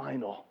is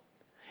final.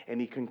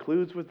 And he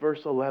concludes with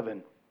verse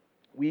 11.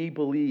 We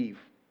believe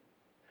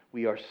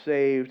we are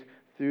saved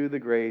through the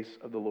grace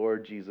of the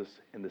Lord Jesus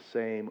in the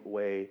same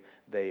way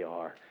they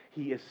are.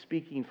 He is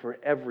speaking for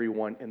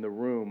everyone in the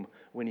room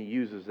when he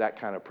uses that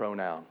kind of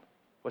pronoun.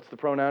 What's the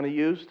pronoun he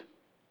used?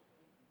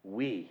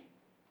 We.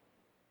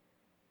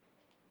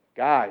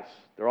 Guys,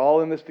 they're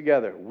all in this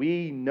together.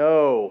 We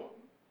know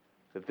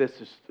that this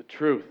is the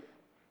truth.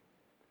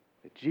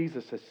 That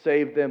Jesus has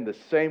saved them the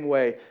same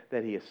way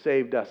that he has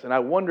saved us. And I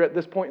wonder at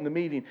this point in the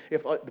meeting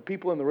if the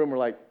people in the room are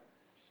like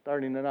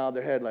starting to nod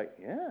their head like,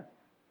 yeah,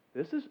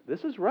 this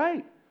is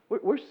right.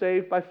 We're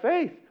saved by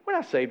faith. We're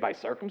not saved by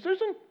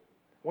circumcision.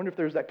 I wonder if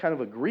there's that kind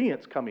of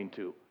agreement coming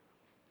to.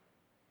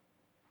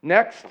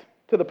 Next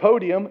to the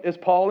podium is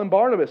Paul and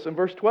Barnabas in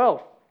verse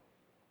 12.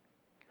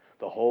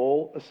 The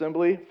whole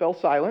assembly fell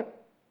silent,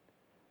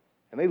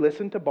 and they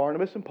listened to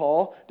Barnabas and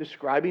Paul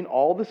describing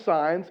all the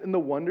signs and the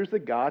wonders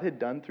that God had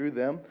done through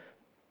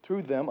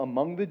them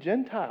among the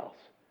Gentiles.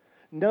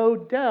 No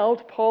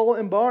doubt, Paul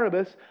and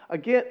Barnabas,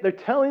 again, they're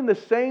telling the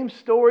same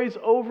stories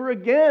over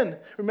again.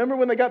 Remember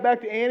when they got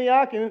back to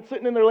Antioch and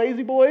sitting in their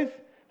lazy boys?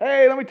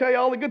 Hey, let me tell you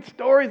all the good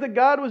stories that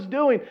God was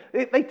doing.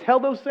 They tell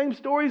those same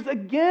stories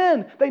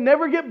again. They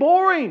never get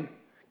boring.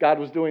 God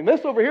was doing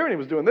this over here, and he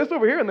was doing this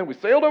over here, and then we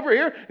sailed over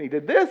here, and he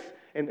did this,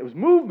 and it was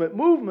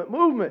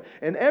movement.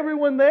 And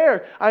everyone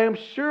there, I'm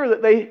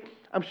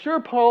sure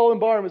Paul and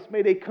Barnabas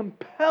made a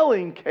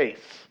compelling case.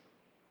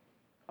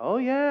 Oh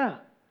yeah,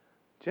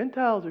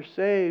 Gentiles are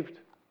saved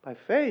by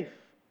faith,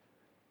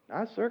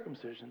 not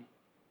circumcision.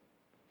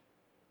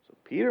 So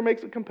Peter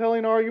makes a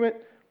compelling argument,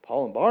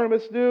 Paul and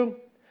Barnabas do,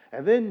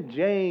 and then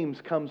James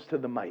comes to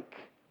the mic.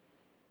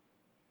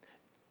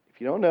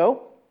 If you don't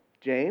know,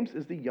 James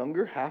is the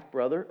younger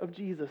half-brother of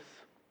Jesus.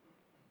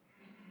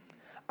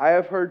 I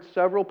have heard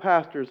several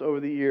pastors over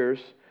the years,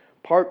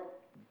 part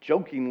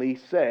jokingly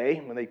say,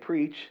 when they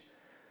preach,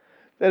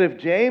 that if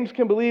James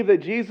can believe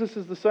that Jesus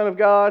is the Son of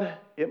God,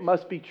 it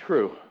must be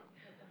true.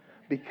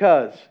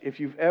 Because if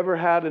you've ever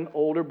had an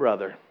older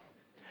brother,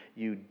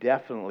 you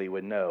definitely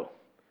would know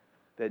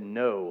that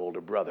no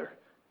older brother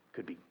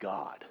could be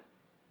God.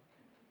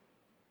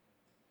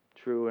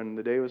 True in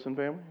the Davison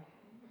family?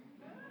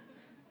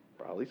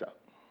 Probably so.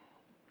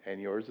 And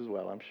yours as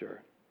well, I'm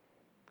sure.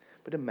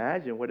 But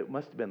imagine what it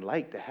must have been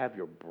like to have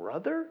your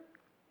brother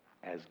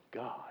as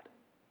God.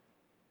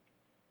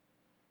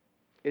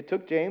 It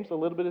took James a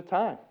little bit of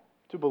time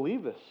to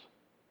believe this.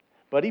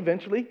 But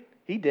eventually,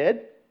 he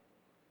did.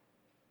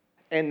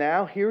 And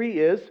now here he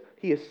is.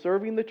 He is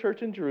serving the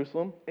church in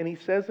Jerusalem. And he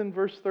says in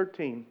verse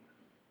 13,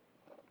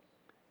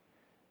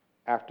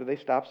 after they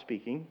stopped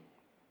speaking,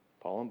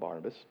 Paul and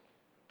Barnabas,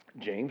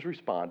 James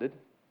responded,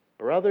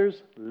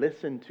 "Brothers,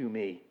 listen to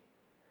me.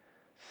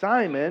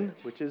 Simon,"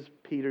 which is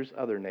Peter's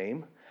other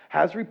name,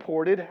 "has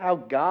reported how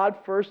God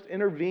first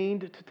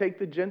intervened to take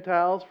the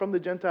Gentiles from the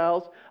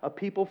Gentiles, a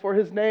people for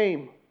his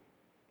name."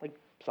 Like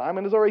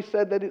Simon has already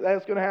said that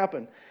that's going to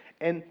happen.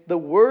 And the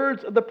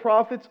words of the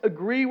prophets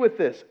agree with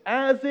this,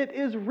 as it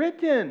is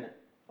written.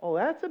 Oh,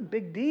 that's a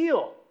big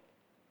deal.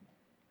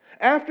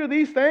 "After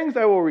these things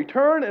I will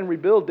return and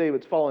rebuild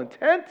David's fallen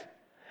tent.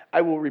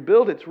 I will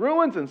rebuild its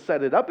ruins and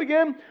set it up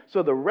again,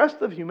 so the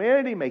rest of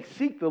humanity may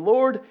seek the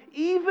Lord,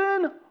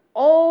 even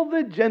all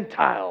the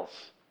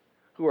Gentiles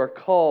who are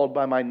called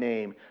by my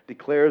name,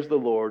 declares the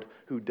Lord,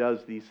 who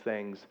does these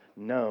things,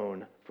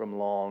 known from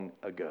long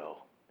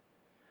ago."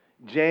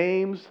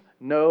 James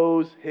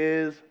knows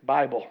his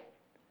Bible.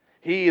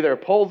 He either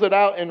pulls it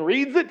out and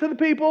reads it to the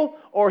people,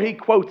 or he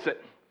quotes it.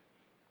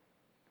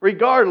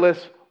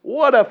 Regardless,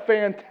 what a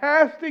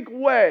fantastic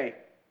way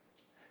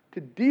to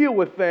deal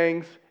with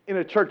things in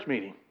a church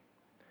meeting.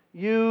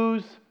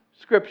 Use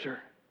Scripture.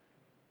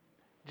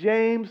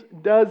 James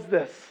does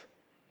this.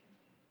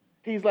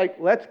 He's like,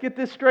 let's get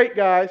this straight,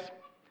 guys.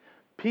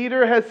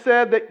 Peter has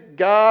said that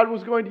God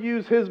was going to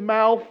use his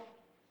mouth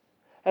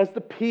as the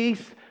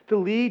piece to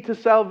lead to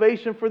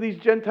salvation for these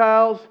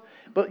Gentiles.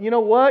 But you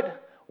know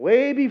what?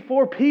 Way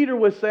before Peter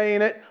was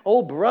saying it,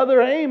 old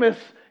brother Amos,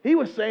 he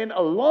was saying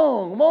a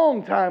long,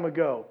 long time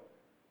ago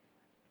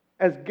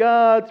as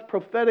God's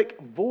prophetic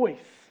voice.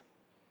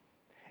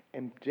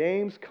 And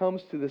James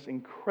comes to this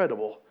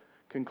incredible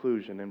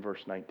conclusion in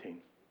verse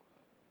 19.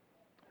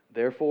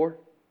 "Therefore,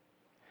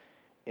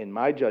 in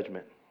my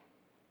judgment,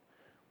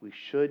 we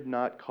should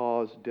not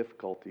cause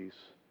difficulties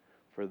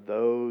for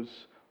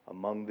those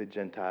among the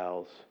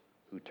Gentiles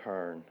who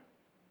turn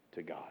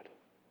to God."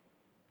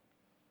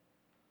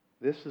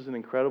 This is an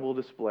incredible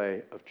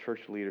display of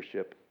church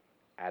leadership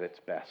at its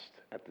best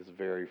at this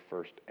very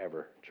first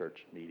ever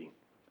church meeting.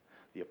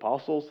 The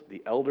apostles,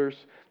 the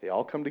elders, they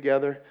all come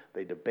together,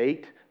 they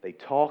debate, they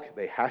talk,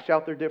 they hash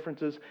out their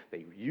differences,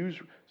 they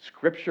use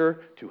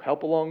Scripture to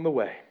help along the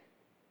way.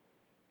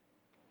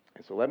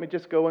 And so let me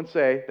just go and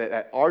say that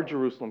at our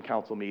Jerusalem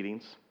Council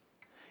meetings,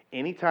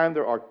 Anytime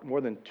there are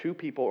more than two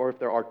people, or if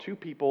there are two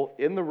people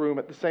in the room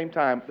at the same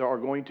time, there are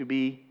going to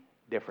be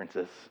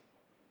differences.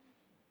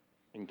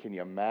 And can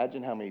you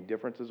imagine how many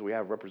differences we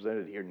have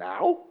represented here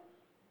now?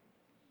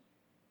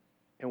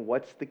 And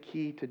what's the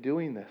key to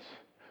doing this?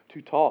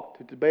 To talk,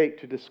 to debate,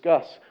 to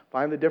discuss,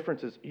 find the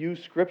differences,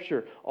 use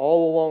Scripture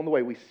all along the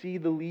way. We see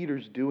the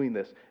leaders doing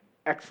this.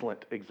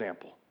 Excellent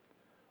example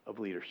of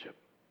leadership.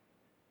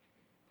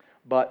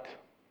 But,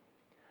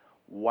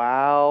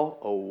 wow,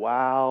 oh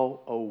wow,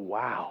 oh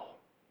wow,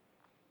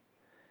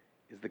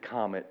 is the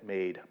comment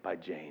made by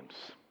James.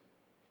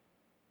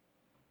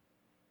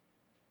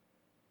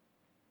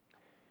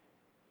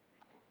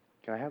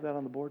 Can I have that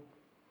on the board?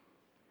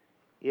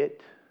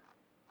 It,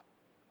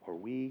 or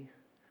we,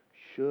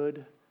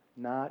 should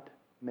not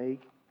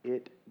make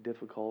it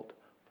difficult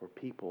for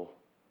people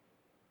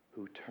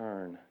who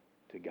turn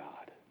to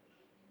God.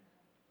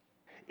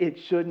 It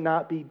should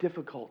not be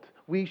difficult.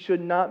 We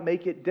should not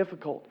make it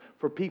difficult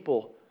for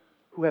people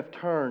who have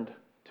turned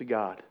to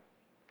God.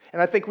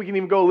 And I think we can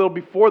even go a little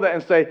before that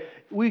and say,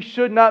 we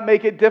should not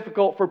make it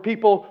difficult for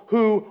people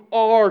who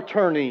are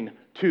turning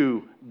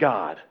to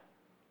God.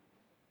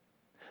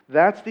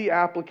 That's the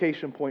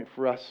application point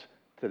for us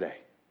today.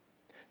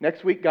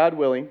 Next week, God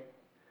willing,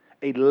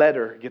 a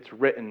letter gets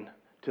written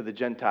to the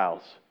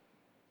Gentiles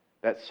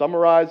that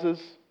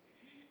summarizes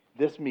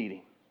this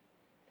meeting.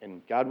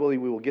 And God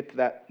willing, we will get to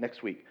that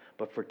next week.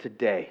 But for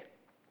today,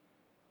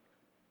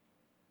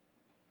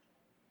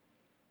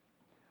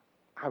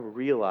 I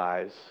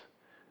realize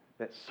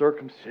that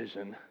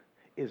circumcision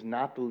is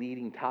not the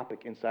leading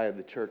topic inside of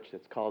the church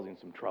that's causing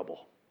some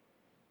trouble.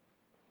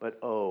 But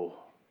oh,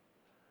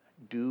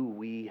 do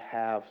we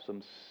have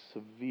some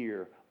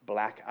severe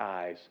black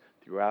eyes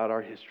throughout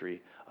our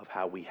history of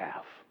how we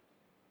have.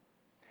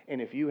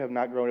 And if you have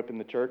not grown up in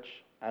the church,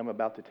 I'm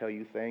about to tell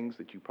you things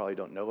that you probably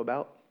don't know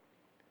about,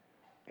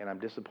 and I'm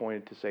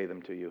disappointed to say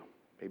them to you.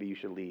 Maybe you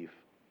should leave.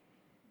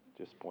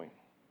 Disappointed.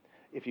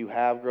 If you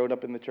have grown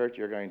up in the church,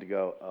 you're going to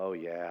go, oh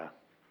yeah.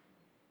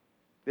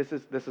 This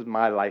is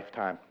my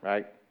lifetime,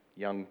 right?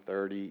 Young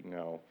 30,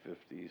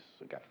 50s,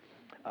 okay.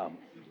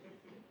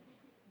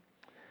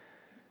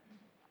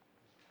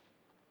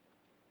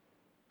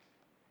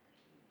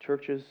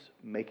 Churches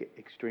make it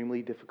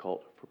extremely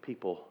difficult for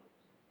people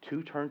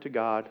to turn to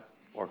God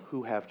or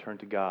who have turned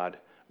to God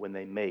when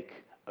they make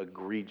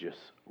egregious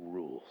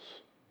rules.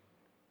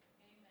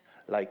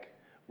 Like,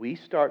 we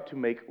start to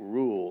make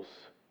rules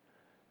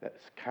that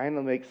kind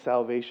of make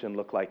salvation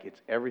look like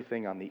it's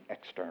everything on the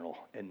external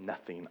and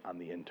nothing on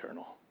the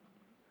internal.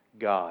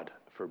 God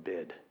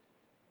forbid.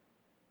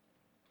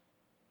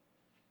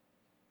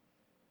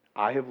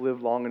 I have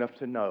lived long enough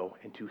to know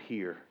and to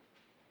hear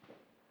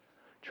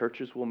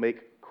churches will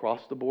make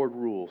across-the-board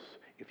rules.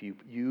 If you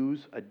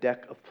use a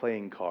deck of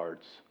playing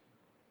cards,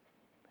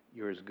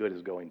 you're as good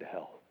as going to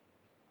hell.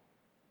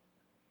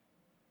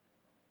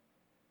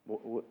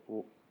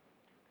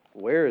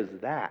 Where is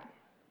that?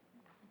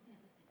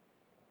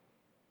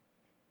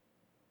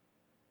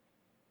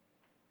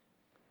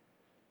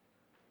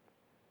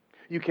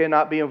 You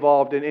cannot be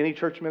involved in any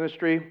church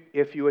ministry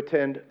if you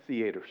attend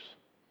theaters.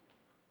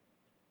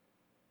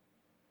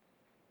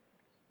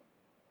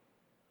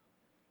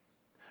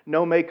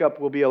 No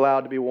makeup will be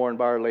allowed to be worn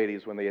by our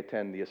ladies when they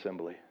attend the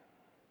assembly.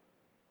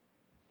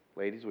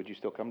 Ladies, would you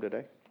still come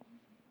today?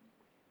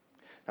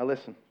 Now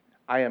listen,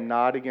 I am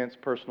not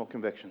against personal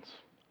convictions.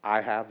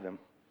 I have them.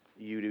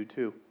 You do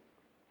too.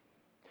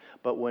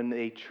 But when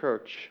a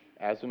church,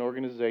 as an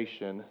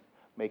organization,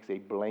 makes a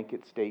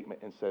blanket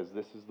statement and says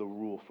this is the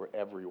rule for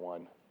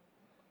everyone,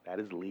 that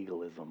is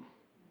legalism.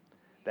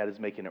 That is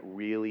making it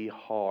really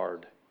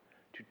hard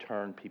to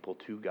turn people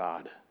to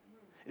God.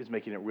 It is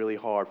making it really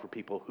hard for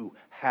people who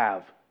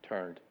have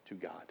turned to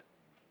God.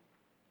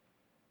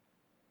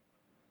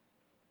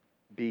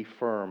 Be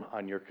firm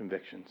on your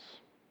convictions.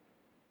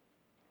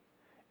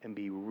 And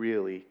be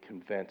really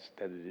convinced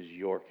that it is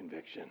your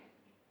conviction.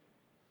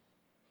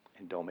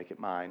 And don't make it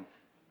mine,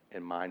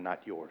 and mine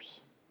not yours.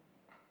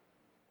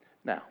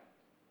 Now,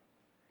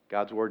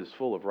 God's Word is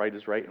full of right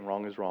is right and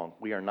wrong is wrong.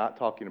 We are not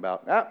talking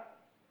about,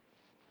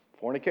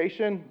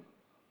 fornication,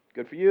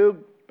 good for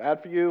you,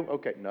 bad for you.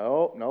 Okay,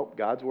 no.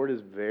 God's Word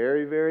is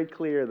very, very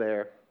clear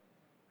there.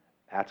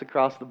 That's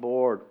across the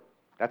board.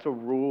 That's a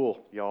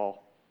rule,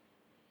 y'all,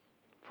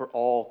 for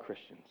all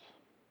Christians.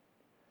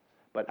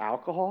 But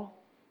alcohol?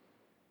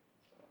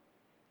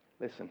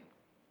 Listen,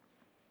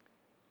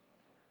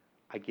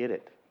 I get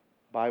it.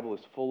 The Bible is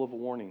full of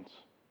warnings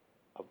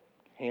of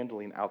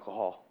handling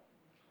alcohol.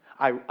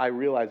 I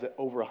realize that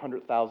over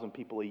 100,000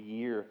 people a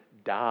year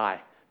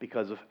die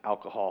because of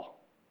alcohol.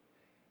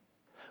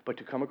 But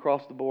to come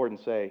across the board and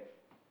say,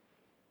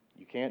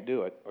 you can't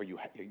do it, or you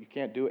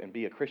can't do it and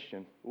be a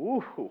Christian,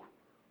 that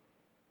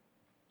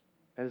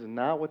is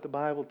not what the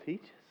Bible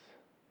teaches.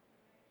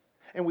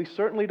 And we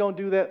certainly don't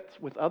do that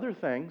with other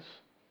things.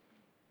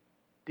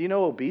 Do you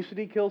know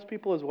obesity kills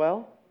people as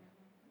well?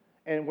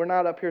 And we're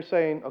not up here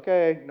saying,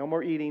 okay, no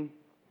more eating,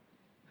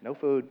 no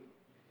food.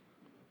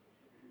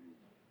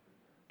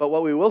 But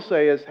what we will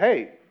say is,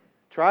 hey,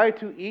 Try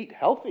to eat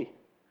healthy.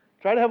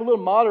 Try to have a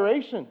little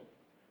moderation.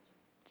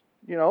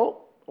 You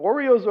know,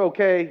 Oreos are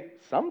okay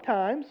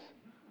sometimes.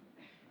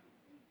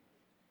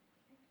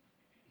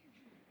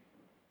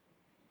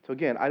 So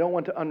again, I don't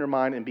want to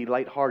undermine and be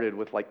lighthearted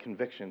with like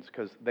convictions,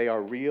 because they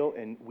are real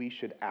and we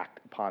should act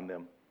upon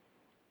them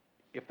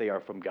if they are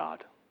from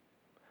God.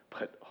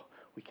 But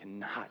we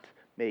cannot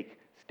make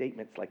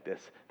statements like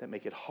this that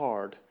make it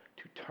hard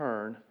to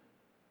turn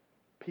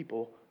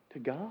people to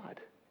God.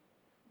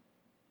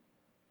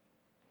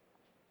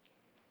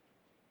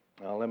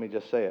 Well, let me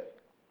just say it.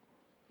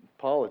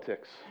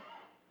 Politics.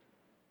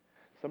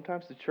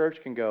 Sometimes the church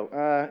can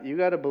go, you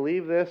got to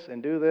believe this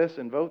and do this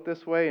and vote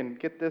this way and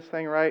get this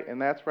thing right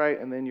and that's right,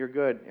 and then you're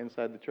good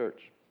inside the church.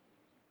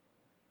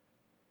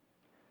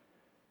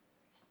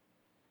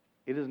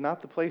 It is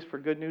not the place for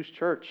Good News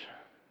Church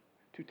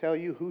to tell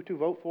you who to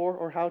vote for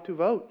or how to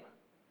vote.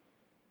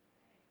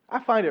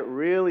 I find it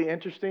really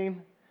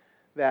interesting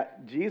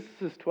that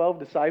Jesus' 12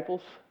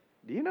 disciples,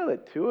 do you know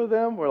that 2 of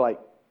them were like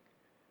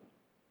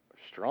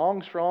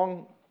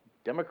strong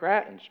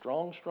Democrat and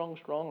strong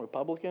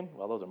Republican?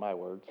 Well, those are my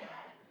words.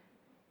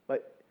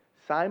 But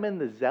Simon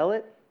the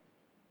Zealot,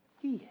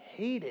 he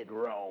hated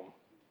Rome.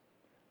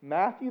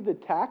 Matthew the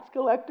tax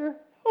collector,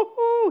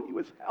 he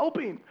was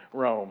helping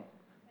Rome.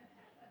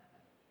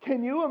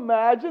 Can you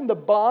imagine the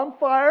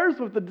bonfires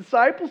with the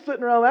disciples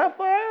sitting around that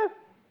fire?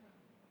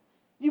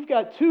 You've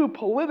got 2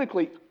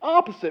 politically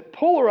opposite,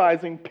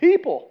 polarizing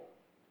people.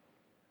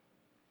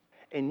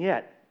 And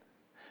yet,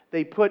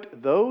 they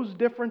put those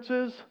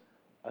differences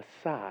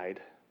aside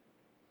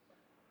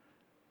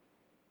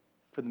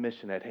for the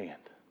mission at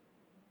hand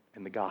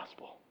and the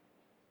gospel.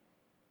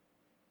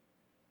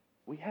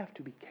 We have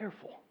to be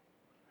careful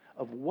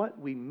of what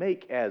we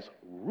make as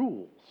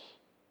rules.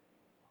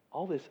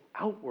 All this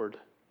outward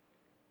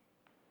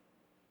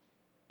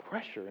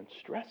pressure and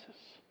stresses.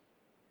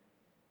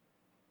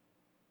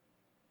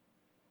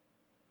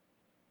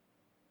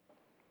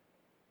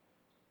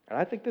 And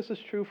I think this is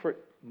true for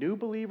new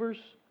believers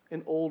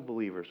and old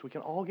believers. We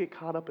can all get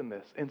caught up in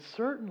this. And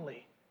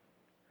certainly,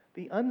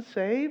 the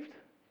unsaved.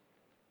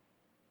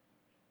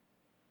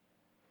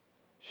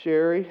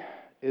 Sherry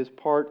is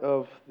part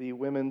of the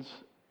women's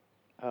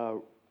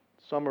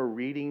summer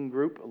reading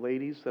group,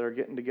 ladies that are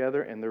getting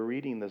together, and they're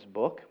reading this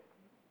book.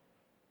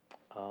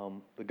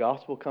 The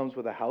Gospel Comes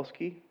with a House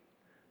Key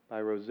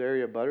by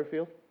Rosaria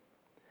Butterfield.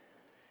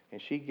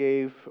 And she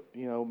gave,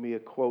 me a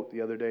quote the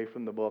other day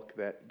from the book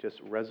that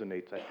just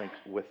resonates, I think,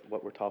 with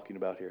what we're talking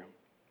about here.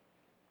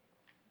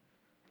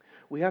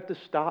 We have to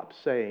stop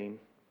saying,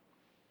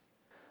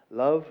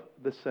 love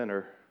the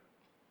sinner,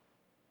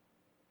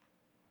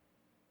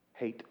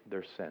 hate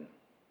their sin.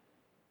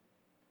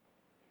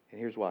 And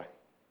here's why.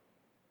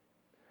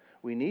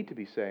 We need to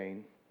be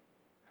saying,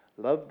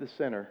 love the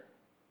sinner,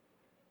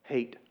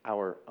 hate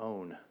our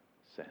own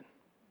sin.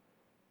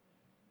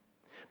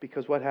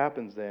 Because what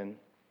happens then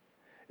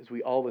is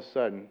we all of a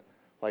sudden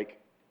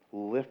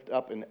lift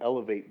up and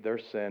elevate their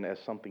sin as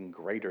something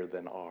greater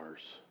than ours.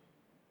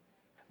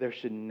 There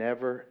should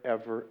never,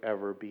 ever,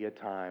 ever be a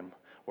time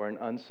where an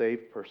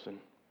unsaved person,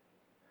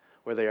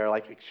 where they are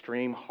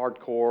extreme,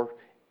 hardcore,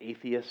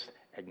 atheist,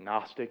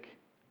 agnostic,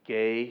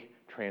 gay,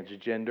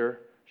 transgender,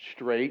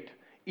 straight,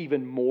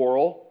 even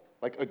moral,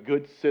 like a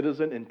good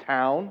citizen in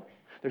town,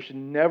 there should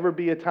never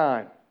be a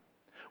time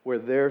where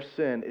their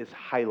sin is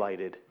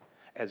highlighted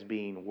as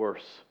being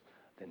worse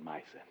than my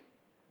sin.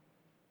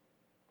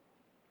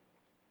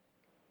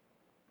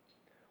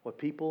 What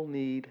people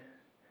need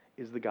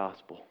is the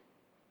gospel,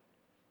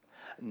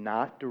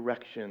 not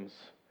directions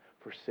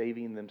for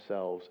saving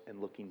themselves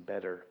and looking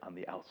better on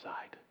the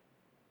outside.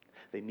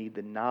 They need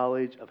the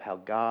knowledge of how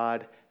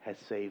God has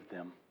saved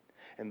them.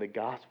 And the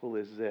gospel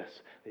is this,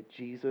 that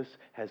Jesus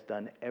has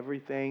done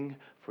everything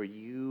for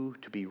you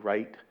to be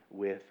right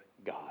with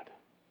God.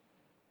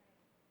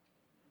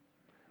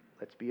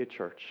 Let's be a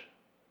church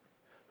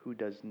who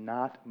does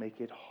not make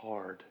it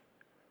hard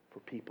for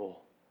people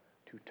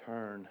to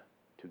turn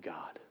to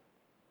God.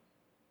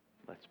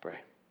 Let's pray.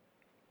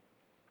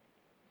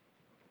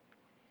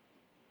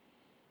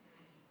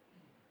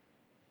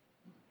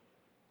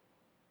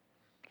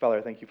 Father,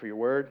 I thank you for your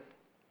word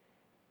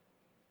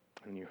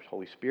and your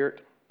Holy Spirit,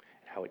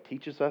 and how it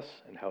teaches us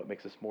and how it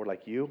makes us more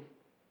like you.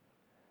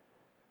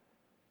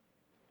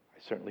 I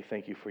certainly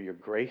thank you for your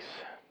grace,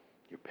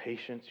 your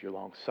patience, your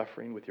long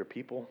suffering with your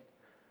people.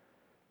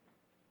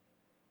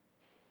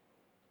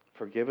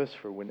 Forgive us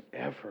for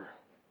whenever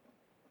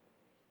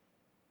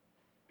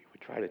we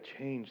would try to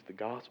change the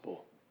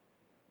gospel,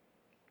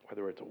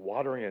 whether it's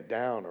watering it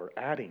down or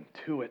adding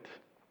to it.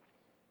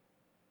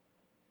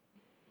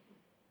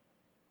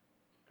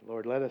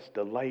 Lord, let us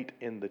delight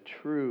in the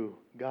true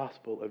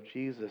gospel of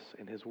Jesus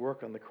and his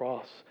work on the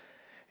cross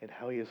and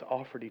how he has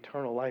offered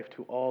eternal life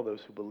to all those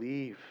who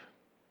believe.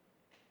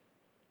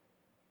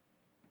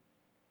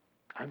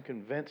 I'm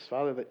convinced,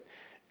 Father, that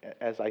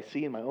as I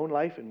see in my own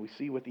life and we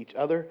see with each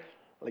other,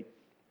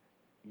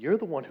 you're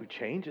the one who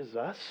changes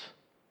us.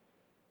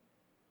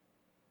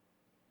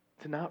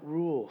 To not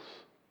rules.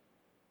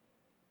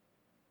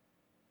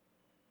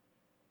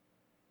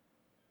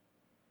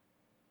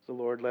 So,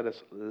 Lord, let us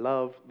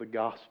love the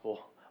gospel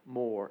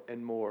more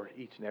and more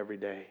each and every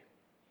day.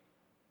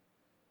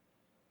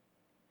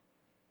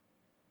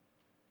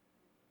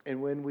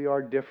 And when we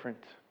are different,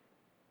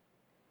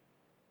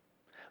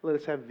 let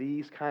us have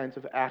these kinds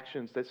of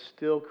actions that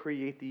still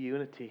create the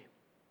unity,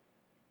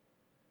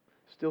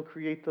 still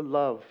create the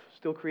love,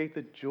 still create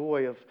the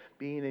joy of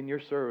being in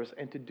your service,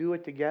 and to do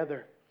it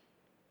together.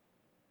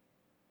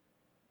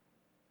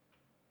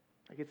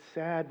 I get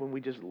sad when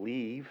we just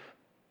leave.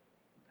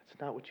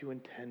 That's not what you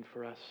intend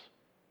for us.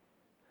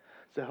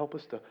 So help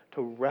us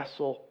to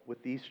wrestle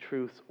with these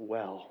truths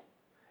well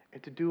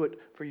and to do it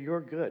for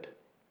your good,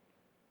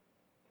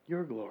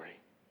 your glory.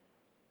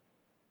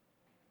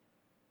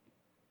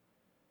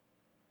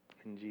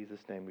 In Jesus'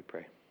 name we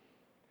pray.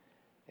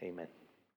 Amen.